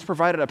 Jesus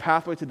provided a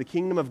pathway to the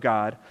kingdom of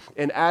God.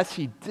 And as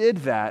he did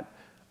that,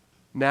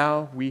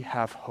 now we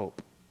have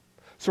hope.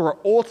 So our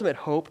ultimate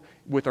hope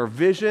with our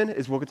vision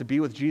is we'll get to be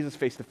with Jesus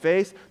face to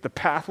face. The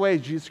pathway,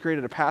 Jesus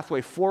created a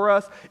pathway for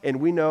us, and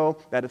we know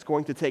that it's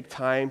going to take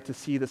time to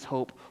see this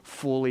hope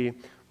fully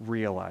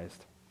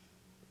realized.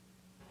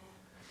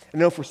 I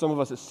know for some of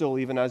us, it's still,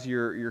 even as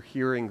you're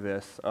hearing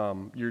this,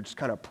 you're just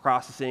kind of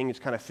processing, just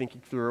kind of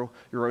thinking through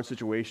your own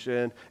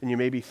situation, and you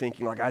may be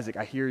thinking, like, Isaac,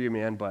 I hear you,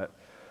 man, but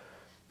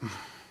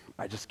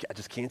I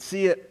just can't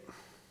see it.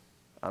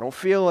 I don't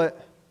feel it.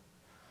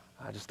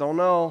 I just don't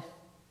know.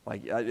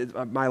 Like,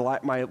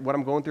 what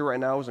I'm going through right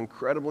now is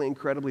incredibly,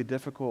 incredibly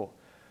difficult.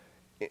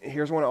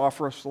 Here's what I want to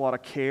offer us a lot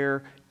of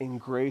care and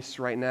grace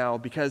right now,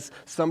 because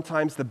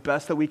sometimes the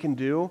best that we can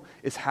do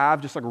is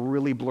have just like a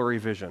really blurry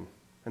vision,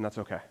 and that's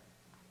okay.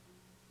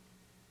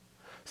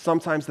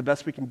 Sometimes the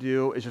best we can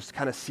do is just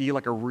kind of see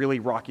like a really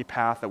rocky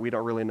path that we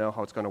don't really know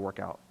how it's going to work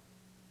out.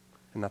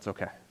 And that's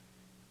okay.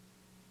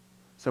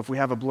 So if we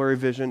have a blurry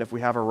vision, if we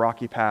have a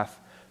rocky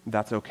path,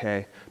 that's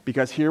okay.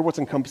 Because here what's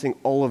encompassing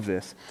all of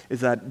this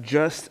is that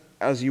just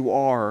as you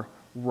are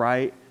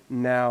right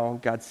now,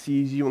 God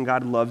sees you and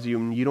God loves you,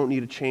 and you don't need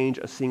to change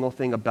a single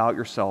thing about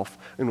yourself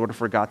in order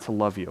for God to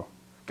love you.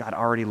 God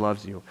already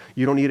loves you.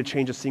 You don't need to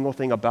change a single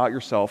thing about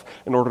yourself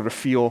in order to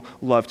feel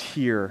loved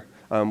here.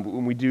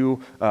 When we do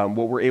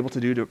what we're able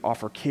to do to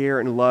offer care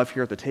and love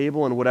here at the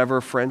table, and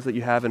whatever friends that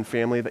you have and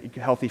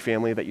healthy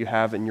family that you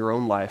have in your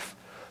own life,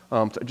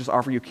 to just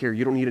offer you care.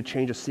 You don't need to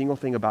change a single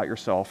thing about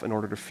yourself in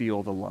order to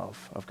feel the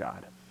love of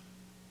God.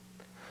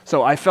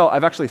 So I've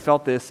actually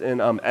felt this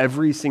in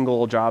every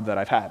single job that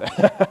I've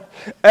had.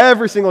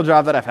 Every single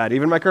job that I've had,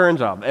 even my current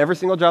job, every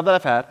single job that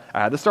I've had,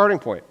 I had the starting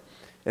point.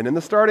 And in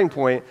the starting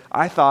point,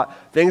 I thought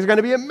things are going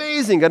to be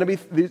amazing,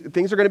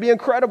 things are going to be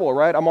incredible,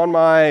 right? I'm on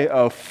my,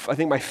 I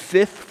think my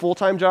 5th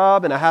full-time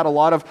job, and I had a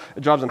lot of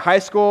jobs in high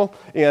school,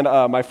 and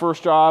my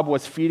first job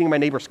was feeding my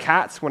neighbor's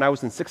cats when I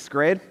was in 6th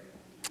grade.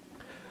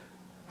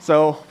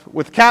 So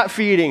with cat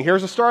feeding,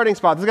 here's a starting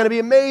spot. This is going to be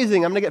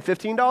amazing. I'm going to get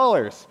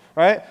 $15,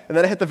 right? And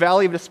then I hit the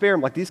valley of despair. I'm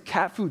like, these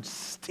cat food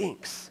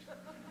stinks.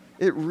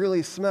 It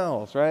really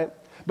smells, right?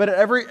 But at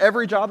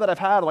every job that I've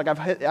had, like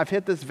I've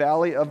hit this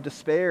valley of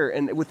despair,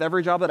 and with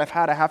every job that I've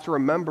had, I have to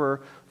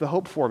remember the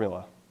hope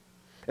formula.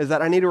 Is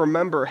that I need to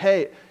remember,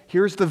 hey,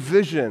 here's the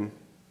vision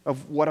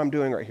of what I'm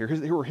doing right here.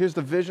 Here's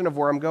the vision of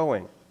where I'm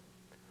going.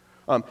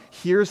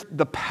 Here's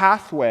the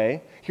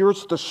pathway.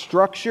 Here's the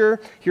structure.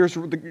 Here's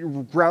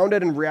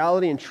grounded in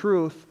reality and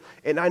truth,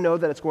 and I know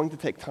that it's going to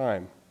take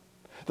time.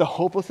 The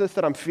hopelessness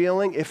that I'm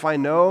feeling, if I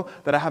know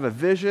that I have a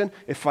vision,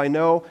 if I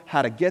know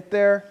how to get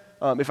there,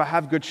 if I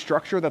have good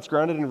structure that's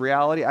grounded in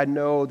reality, I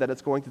know that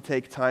it's going to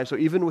take time. So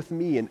even with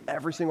me in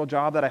every single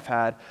job that I've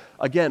had,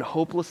 again,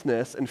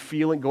 hopelessness and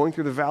going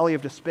through the valley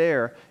of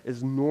despair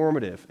is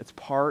normative. It's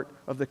part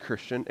of the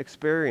Christian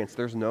experience.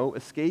 There's no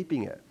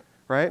escaping it,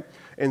 right?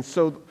 And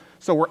so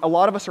a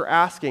lot of us are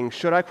asking,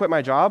 should I quit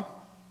my job?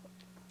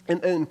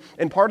 And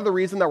part of the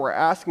reason that we're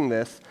asking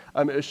this,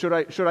 should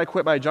I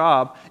quit my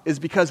job, is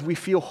because we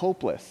feel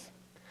hopeless.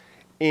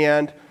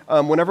 And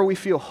whenever we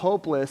feel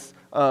hopeless,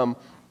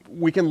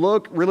 we can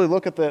really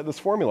look at this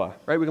formula,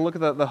 right? We can look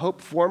at the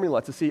hope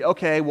formula to see,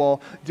 okay,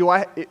 well,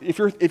 if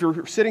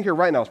you're sitting here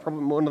right now, it's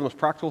probably one of the most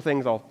practical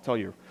things I'll tell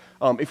you.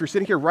 If you're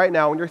sitting here right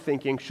now and you're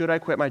thinking, should I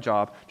quit my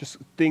job? Just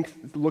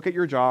look at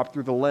your job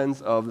through the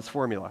lens of this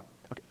formula.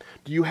 Okay.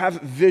 Do you have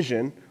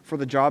vision for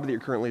the job that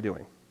you're currently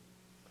doing?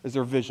 Is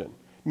there vision?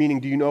 Meaning,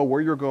 do you know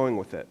where you're going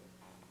with it?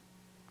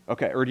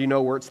 Okay, or do you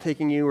know where it's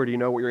taking you, or do you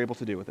know what you're able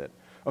to do with it?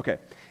 Okay.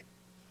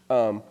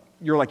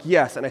 You're like,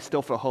 yes, and I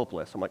still feel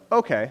hopeless. I'm like,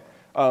 okay.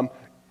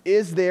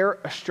 Is there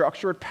a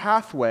structured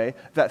pathway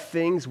that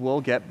things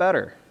will get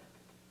better?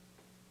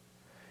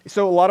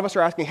 So a lot of us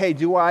are asking, hey,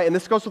 and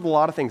this goes with a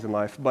lot of things in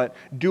life, but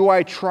do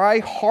I try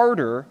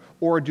harder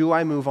or do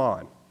I move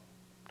on?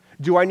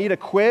 Do I need to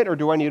quit or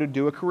do I need to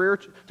do a career?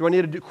 Do I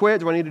need to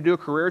quit? Do I need to do a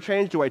career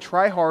change? Do I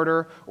try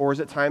harder or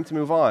is it time to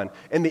move on?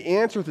 And the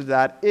answer to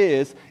that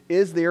is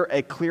there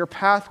a clear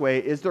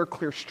pathway? Is there a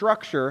clear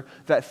structure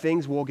that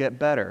things will get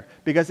better?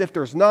 Because if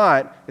there's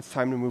not, it's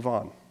time to move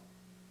on.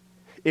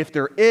 If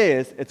there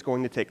is, it's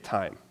going to take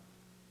time.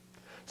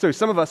 So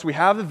some of us, we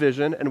have the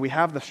vision and we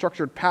have the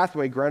structured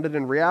pathway grounded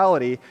in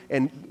reality,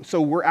 and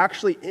so we're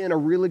actually in a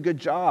really good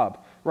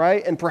job,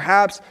 right? And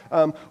perhaps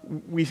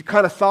we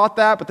kind of thought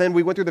that, but then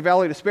we went through the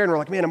valley of despair and we're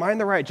like, man, am I in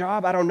the right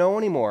job? I don't know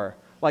anymore.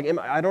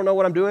 I don't know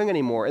what I'm doing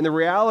anymore. And the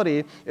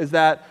reality is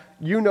that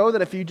you know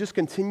that if you just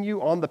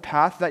continue on the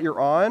path that you're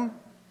on,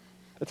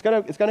 it's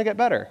gonna get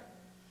better,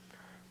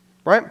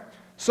 right?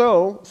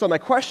 So my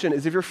question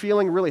is, if you're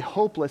feeling really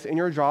hopeless in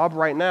your job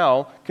right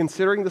now,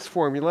 considering this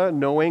formula,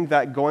 knowing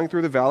that going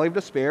through the valley of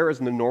despair is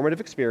a normative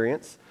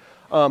experience,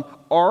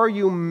 are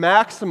you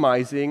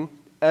maximizing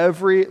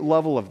every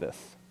level of this?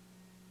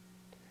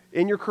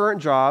 In your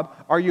current job,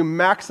 are you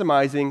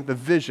maximizing the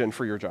vision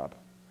for your job?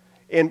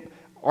 And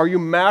are you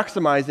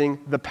maximizing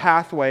the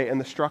pathway and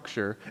the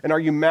structure? And are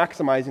you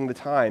maximizing the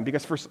time?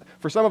 Because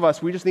for some of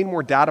us, we just need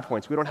more data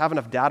points. We don't have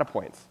enough data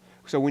points.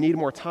 So we need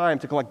more time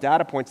to collect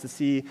data points to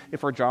see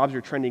if our jobs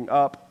are trending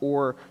up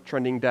or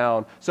trending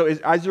down. So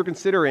as you're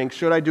considering,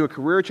 should I do a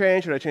career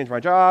change? Should I change my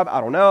job? I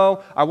don't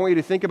know. I want you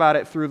to think about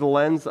it through the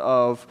lens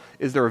of,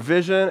 is there a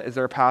vision? Is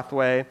there a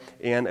pathway?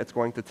 And it's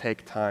going to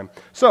take time.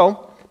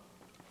 So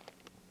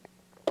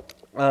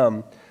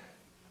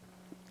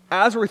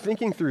as we're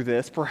thinking through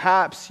this,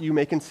 perhaps you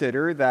may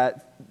consider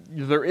that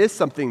there is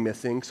something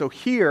missing. So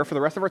here, for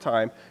the rest of our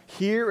time,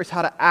 here is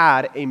how to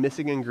add a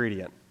missing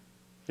ingredient.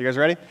 You guys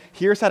ready?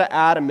 Here's how to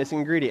add a missing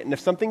ingredient. And if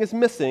something is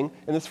missing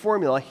in this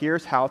formula,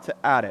 here's how to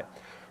add it.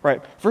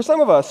 Right? For some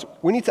of us,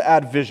 we need to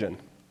add vision.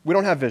 We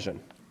don't have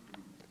vision.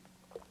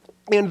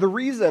 And the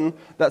reason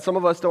that some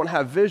of us don't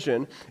have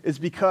vision is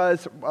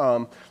because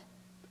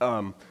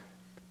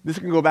this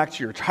can go back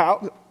to your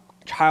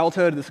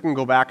childhood. This can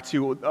go back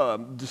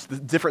to just the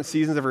different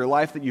seasons of your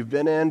life that you've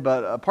been in.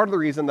 But part of the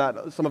reason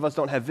that some of us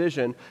don't have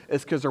vision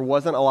is because there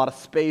wasn't a lot of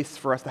space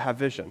for us to have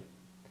vision.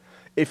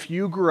 If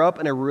you grew up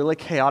in a really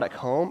chaotic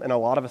home, and a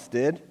lot of us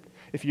did,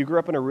 if you grew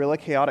up in a really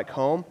chaotic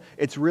home,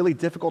 it's really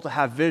difficult to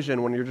have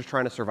vision when you're just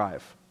trying to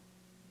survive.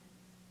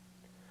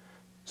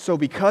 So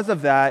because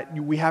of that,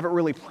 we haven't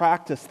really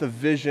practiced the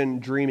vision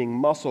dreaming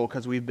muscle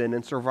because we've been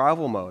in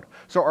survival mode.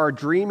 So our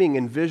dreaming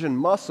and vision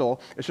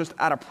muscle is just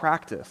out of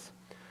practice.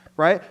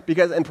 Right?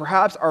 And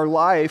perhaps our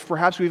life,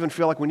 perhaps we even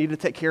feel like we need to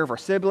take care of our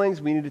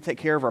siblings, we need to take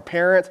care of our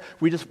parents.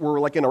 We're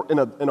like in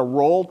a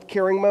role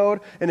carrying mode,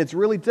 and it's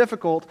really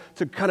difficult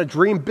to kind of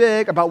dream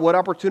big about what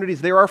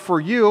opportunities there are for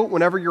you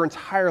whenever your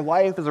entire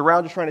life is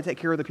around just trying to take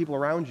care of the people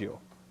around you.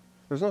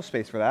 There's no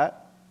space for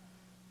that.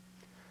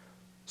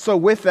 So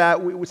with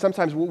that,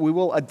 sometimes we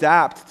will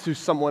adapt to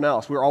someone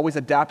else. We're always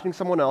adapting to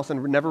someone else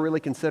and never really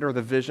consider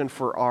the vision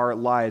for our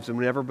lives, and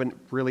we've never been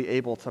really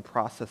able to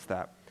process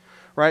that.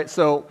 Right?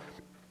 So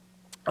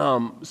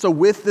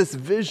with this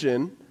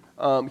vision,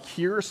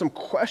 here are some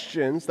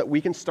questions that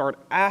we can start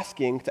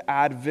asking to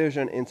add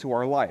vision into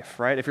our life,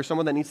 right? If you're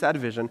someone that needs to add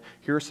vision,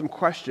 here are some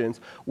questions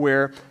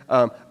where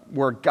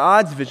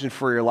God's vision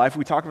for your life,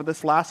 we talked about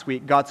this last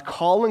week, God's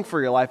calling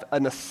for your life,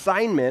 an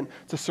assignment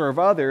to serve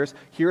others,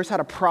 here's how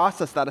to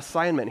process that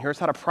assignment. Here's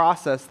how to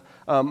process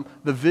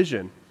the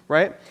vision,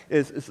 right?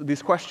 Is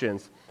these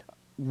questions.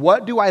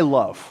 What do I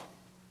love?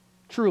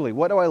 Truly,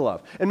 what do I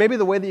love? And maybe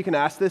the way that you can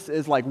ask this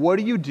is like, what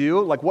do you do?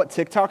 Like, what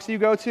TikToks do you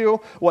go to?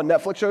 What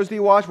Netflix shows do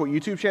you watch? What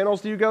YouTube channels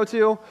do you go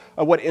to?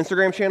 What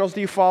Instagram channels do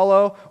you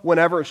follow?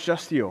 Whenever it's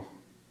just you.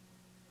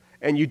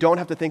 And you don't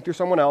have to think through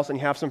someone else and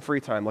you have some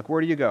free time. Like,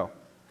 where do you go?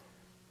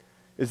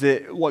 Is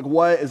it like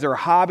what? Is there a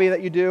hobby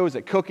that you do? Is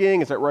it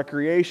cooking? Is it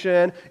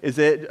recreation? Is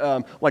it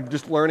like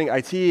just learning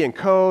IT and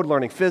code,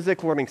 learning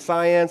physics, learning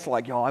science?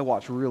 Like, I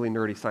watch really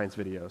nerdy science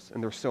videos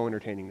and they're so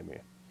entertaining to me,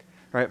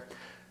 right?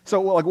 So,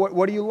 like,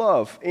 what do you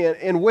love?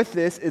 And with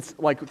this, it's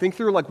like, think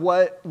through, like,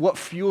 what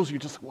fuels you,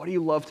 just what do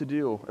you love to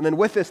do? And then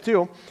with this,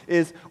 too,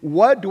 is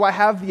what do I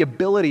have the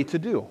ability to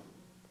do?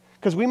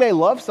 Because we may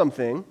love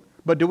something,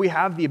 but do we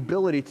have the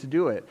ability to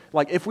do it?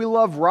 Like, if we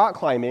love rock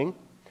climbing,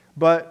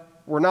 but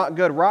we're not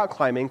good rock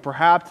climbing,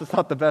 perhaps it's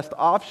not the best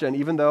option,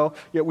 even though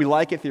we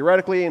like it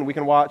theoretically and we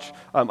can watch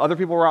other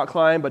people rock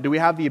climb, but do we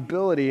have the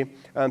ability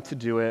to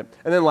do it?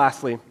 And then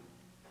lastly,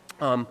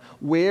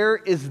 where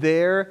is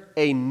there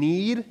a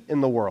need in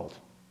the world?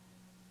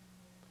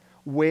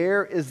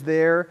 Where is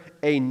there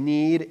a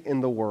need in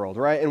the world,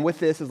 right? And with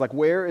this is like,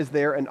 where is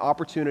there an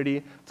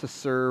opportunity to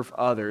serve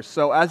others?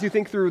 So as you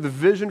think through the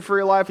vision for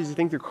your life, as you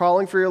think through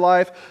calling for your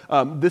life,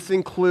 this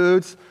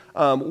includes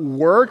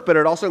work, but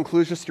it also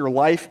includes just your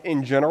life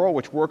in general,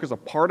 which work is a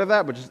part of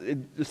that, but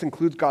it just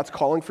includes God's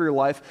calling for your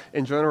life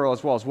in general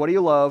as well. As what do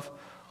you love?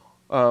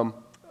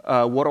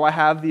 What do I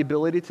have the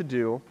ability to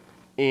do?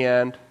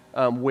 And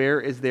where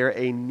is there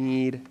a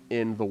need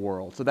in the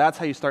world? So that's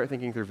how you start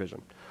thinking through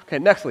vision. Okay,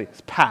 nextly,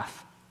 it's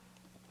path.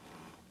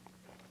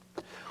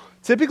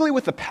 Typically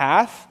with the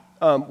path,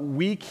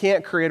 we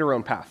can't create our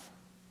own path.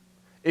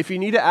 If you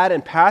need to add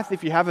in path,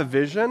 if you have a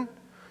vision,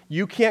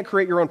 you can't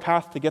create your own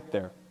path to get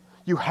there.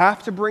 You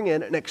have to bring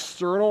in an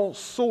external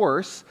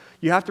source.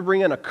 You have to bring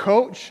in a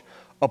coach,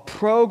 a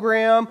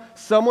program,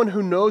 someone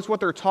who knows what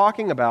they're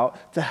talking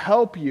about to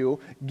help you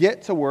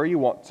get to where you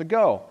want to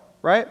go,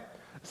 right?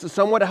 So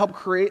someone to help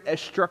create a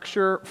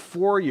structure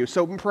for you.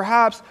 So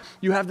perhaps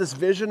you have this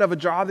vision of a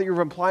job that you're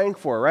applying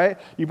for, right?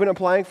 You've been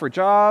applying for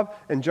jobs,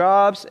 but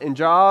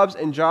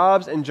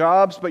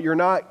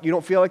you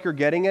don't feel like you're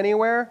getting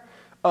anywhere.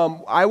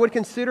 I would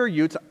consider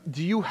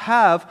do you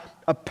have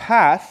a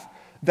path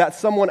that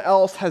someone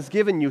else has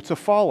given you to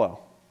follow?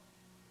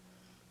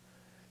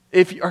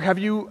 It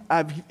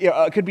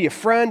could be a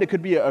friend, it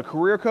could be a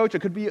career coach, it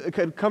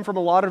could come from a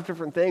lot of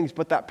different things,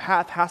 but that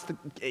path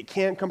it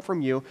can't come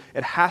from you.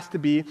 It has to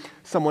be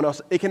someone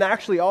else. It can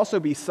actually also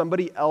be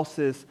somebody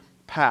else's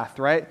path,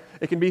 right?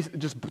 It can be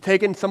just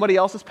taking somebody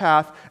else's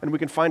path, and we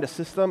can find a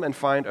system and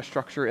find a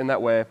structure in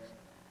that way.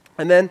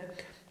 And then,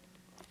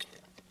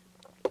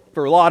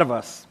 for a lot of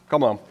us,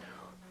 come on,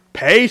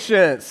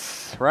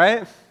 patience,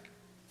 right?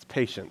 It's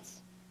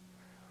patience.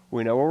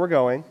 We know where we're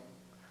going.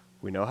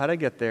 We know how to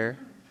get there.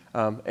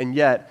 And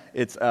yet,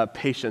 it's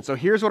patience. So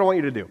here's what I want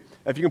you to do.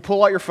 If you can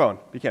pull out your phone,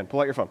 you can. Pull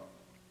out your phone.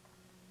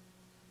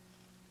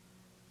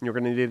 And you're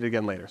going to need it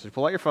again later. So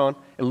pull out your phone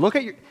and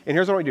and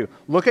here's what I want you to do.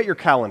 Look at your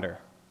calendar.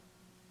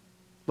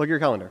 Look at your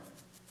calendar.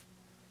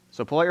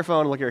 So pull out your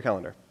phone and look at your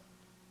calendar.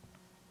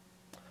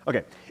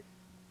 Okay.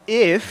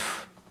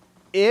 If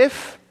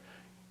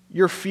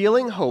you're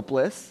feeling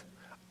hopeless,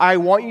 I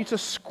want you to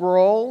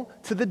scroll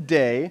to the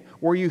day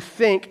where you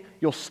think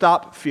you'll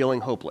stop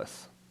feeling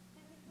hopeless.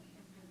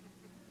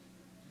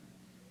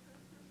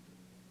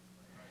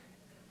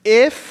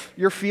 If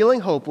you're feeling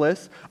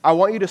hopeless, I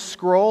want you to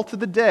scroll to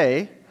the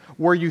day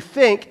where you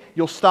think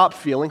you'll stop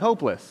feeling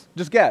hopeless.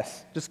 Just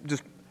guess.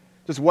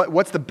 Just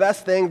what's the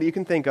best thing that you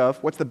can think of?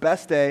 What's the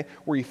best day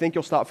where you think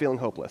you'll stop feeling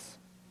hopeless?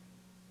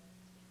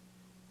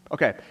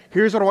 Okay,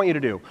 here's what I want you to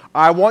do.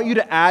 I want you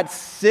to add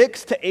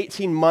 6 to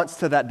 18 months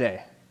to that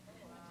day.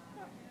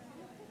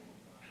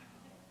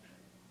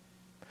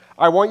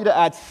 I want you to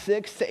add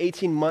 6 to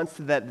 18 months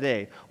to that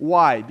day.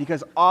 Why?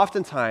 Because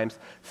oftentimes,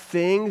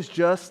 things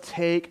just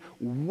take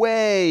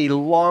way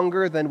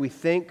longer than we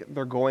think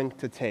they're going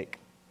to take.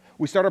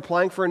 We start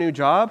applying for a new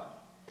job,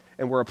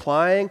 and we're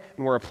applying,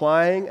 and we're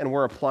applying, and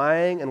we're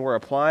applying, and we're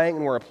applying,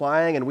 and we're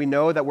applying, and we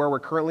know that where we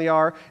currently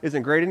are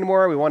isn't great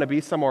anymore. We want to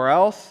be somewhere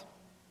else.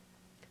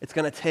 It's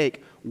going to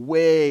take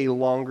way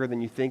longer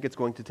than you think it's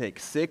going to take.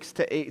 6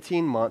 to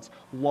 18 months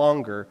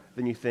longer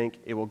than you think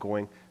it will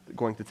going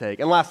to take.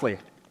 And lastly,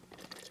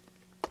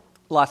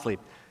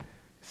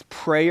 it's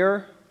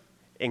prayer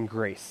and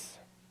grace.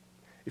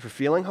 If you're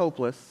feeling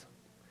hopeless,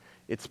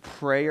 it's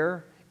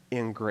prayer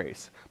and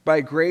grace.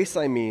 By grace,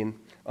 I mean,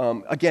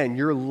 again,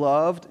 you're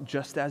loved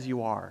just as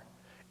you are.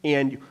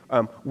 And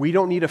we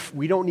don't need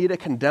to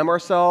condemn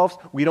ourselves.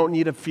 We don't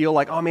need to feel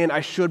like, oh man,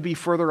 I should be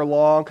further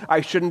along.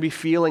 I shouldn't be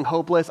feeling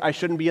hopeless. I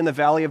shouldn't be in the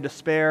valley of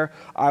despair.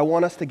 I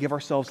want us to give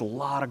ourselves a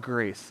lot of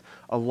grace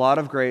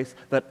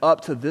that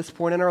up to this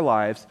point in our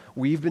lives,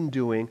 we've been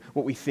doing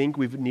what we think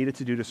we've needed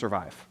to do to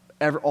survive.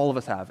 All of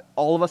us have.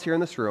 All of us here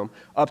in this room,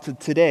 up to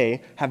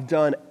today, have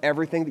done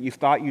everything that you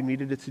thought you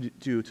needed to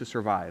do to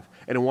survive.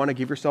 And I want to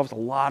give yourselves a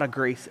lot of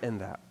grace in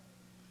that.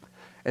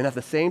 And at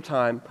the same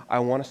time, I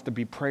want us to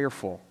be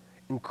prayerful,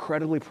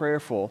 incredibly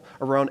prayerful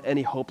around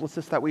any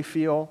hopelessness that we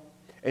feel,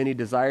 any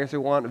desires we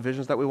want,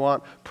 visions that we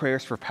want,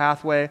 prayers for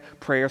pathway,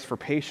 prayers for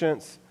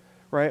patience,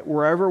 right?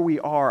 Wherever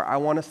we are, I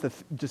want us to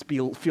just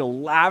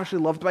feel lavishly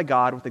loved by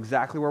God with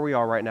exactly where we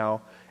are right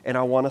now. And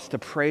I want us to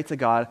pray to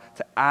God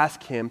to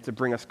ask Him to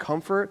bring us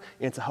comfort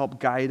and to help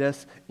guide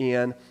us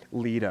and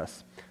lead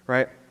us,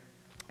 right?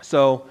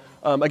 So,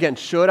 again,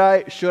 should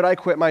I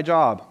quit my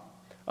job?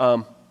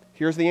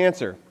 Here's the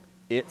answer.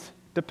 It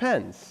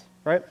depends,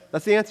 right?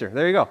 That's the answer.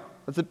 There you go.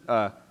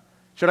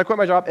 Should I quit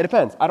my job? It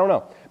depends. I don't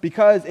know.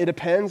 Because it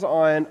depends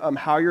on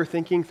how you're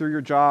thinking through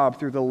your job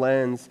through the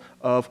lens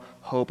of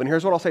hope. And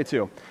here's what I'll say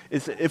too,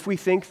 is if we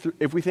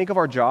think of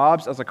our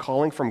jobs as a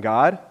calling from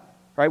God,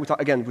 right? We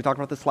talked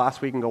about this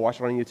last week and go watch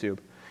it on YouTube.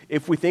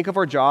 If we think of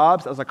our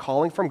jobs as a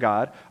calling from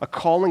God, a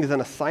calling is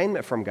an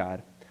assignment from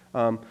God.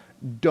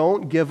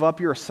 Don't give up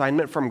your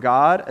assignment from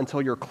God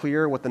until you're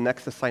clear what the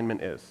next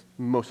assignment is,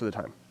 most of the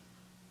time.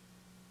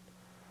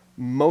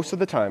 Most of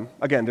the time,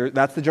 again,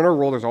 that's the general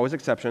rule, there's always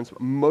exceptions,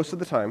 but most of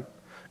the time,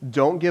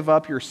 don't give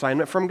up your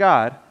assignment from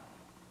God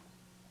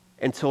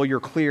until you're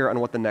clear on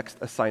what the next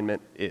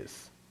assignment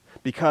is.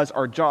 Because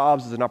our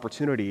jobs is an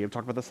opportunity, we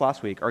talked about this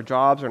last week, our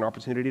jobs are an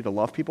opportunity to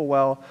love people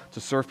well,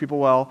 to serve people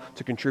well,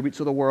 to contribute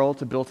to the world,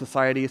 to build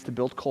societies, to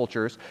build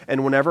cultures.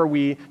 And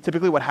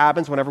typically what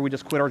happens whenever we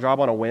just quit our job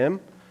on a whim,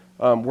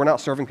 we're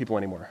not serving people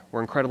anymore.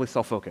 We're incredibly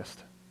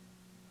self-focused.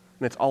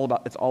 And it's all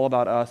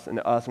about us,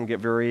 and we get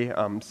very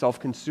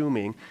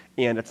self-consuming,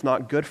 and it's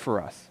not good for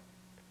us.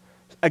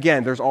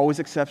 Again, there's always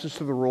exceptions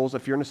to the rules.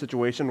 If you're in a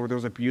situation where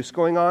there's abuse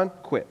going on,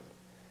 quit.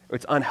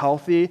 It's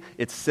unhealthy,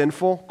 it's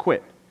sinful,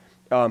 quit.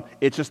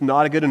 It's just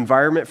not a good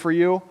environment for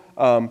you.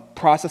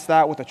 Process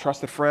that with a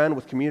trusted friend,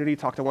 with community,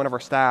 talk to one of our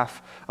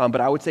staff.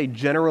 But I would say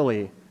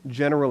generally,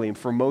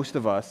 for most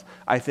of us,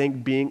 I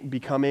think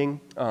becoming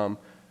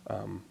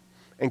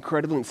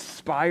incredibly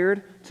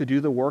inspired to do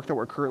the work that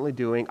we're currently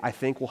doing, I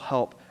think will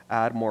help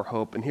add more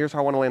hope. And here's how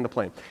I want to land the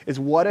plane, is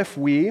what if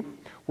we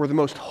were the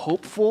most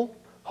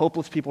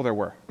hopeless people there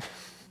were?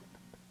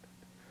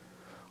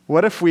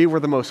 What if we were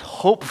the most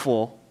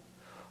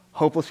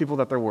hopeless people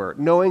that there were,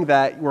 knowing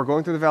that we're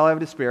going through the valley of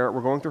despair,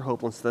 we're going through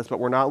hopelessness, but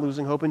we're not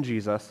losing hope in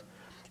Jesus,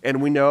 and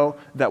we know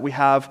that we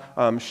have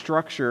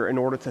structure in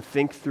order to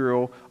think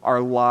through our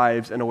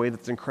lives in a way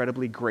that's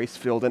incredibly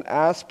grace-filled. And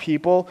as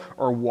people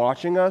are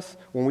watching us,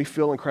 when we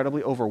feel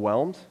incredibly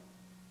overwhelmed,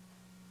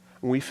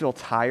 when we feel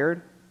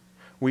tired,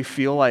 we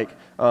feel like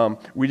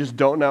we just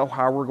don't know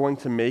how we're going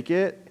to make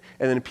it,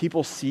 and then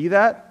people see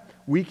that,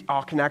 we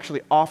can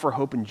actually offer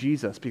hope in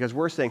Jesus, because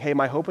we're saying, hey,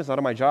 my hope is not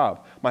in my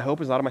job. My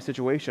hope is not in my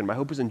situation. My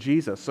hope is in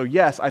Jesus. So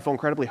yes, I feel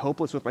incredibly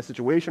hopeless with my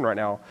situation right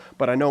now,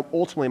 but I know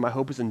ultimately my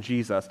hope is in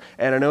Jesus.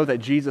 And I know that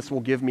Jesus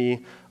will give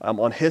me,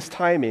 on his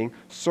timing,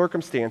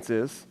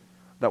 circumstances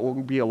that will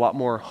be a lot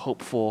more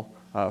hopeful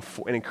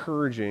and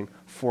encouraging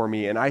for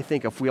me. And I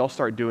think if we all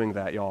start doing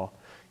that, y'all,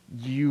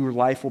 your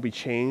life will be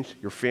changed,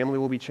 your family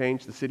will be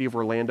changed, the city of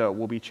Orlando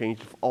will be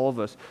changed if all of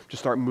us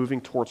just start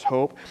moving towards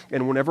hope.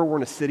 And whenever we're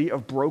in a city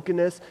of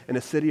brokenness, in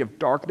a city of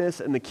darkness,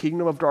 and the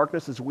kingdom of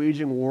darkness is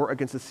waging war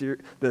against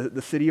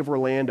the city of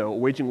Orlando,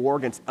 waging war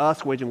against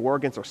us, waging war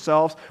against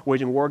ourselves,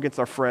 waging war against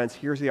our friends,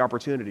 here's the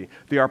opportunity.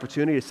 The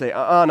opportunity to say,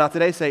 not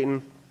today,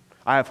 Satan.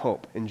 I have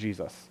hope in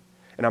Jesus,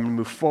 and I'm going to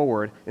move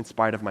forward in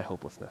spite of my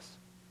hopelessness.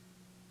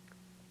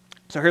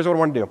 So here's what I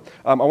want to do.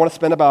 I want to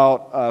spend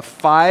about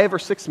 5 or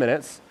 6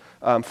 minutes.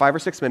 5 or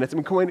 6 minutes.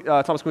 And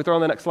Thomas, can we throw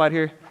on the next slide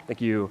here?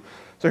 Thank you.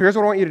 So here's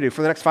what I want you to do.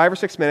 For the next 5 or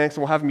 6 minutes,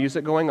 and we'll have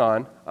music going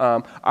on,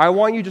 I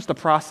want you just to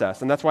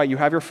process. And that's why you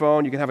have your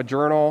phone. You can have a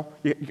journal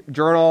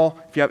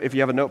if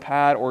you have a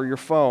notepad or your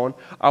phone.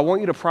 I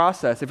want you to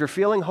process. If you're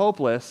feeling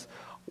hopeless,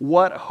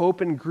 what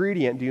hope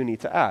ingredient do you need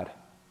to add?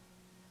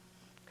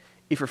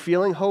 If you're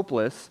feeling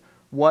hopeless,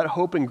 what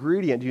hope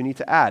ingredient do you need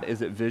to add?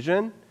 Is it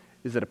vision?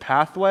 Is it a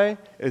pathway?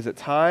 Is it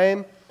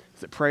time?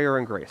 Is it prayer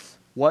and grace?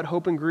 What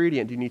hope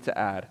ingredient do you need to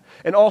add?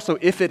 And also,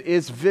 if it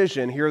is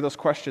vision, here are those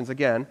questions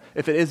again.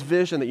 If it is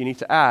vision that you need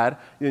to add,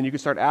 then you can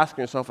start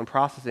asking yourself and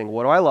processing,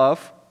 what do I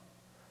love?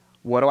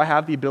 What do I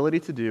have the ability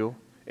to do?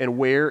 And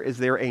where is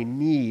there a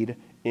need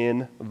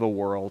in the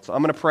world? So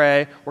I'm going to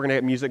pray. We're going to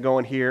get music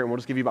going here, and we'll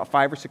just give you about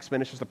 5 or 6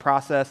 minutes just to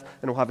process,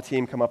 and we'll have a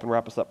team come up and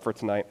wrap us up for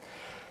tonight.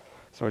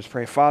 So I just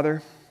pray,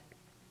 Father,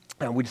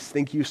 and we just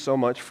thank you so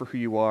much for who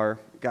you are.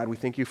 God, we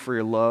thank you for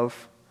your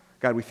love.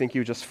 God, we thank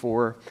you just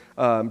for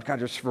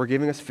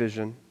giving us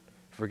vision,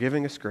 for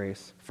giving us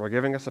grace, for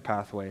giving us a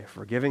pathway,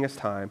 for giving us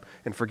time,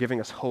 and for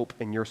giving us hope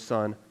in your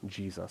Son,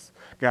 Jesus.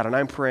 God, and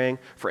I'm praying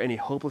for any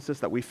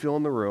hopelessness that we feel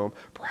in the room,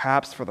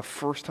 perhaps for the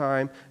first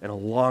time in a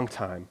long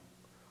time,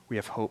 we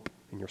have hope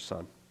in your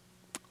Son.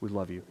 We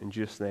love you. In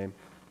Jesus' name,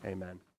 amen.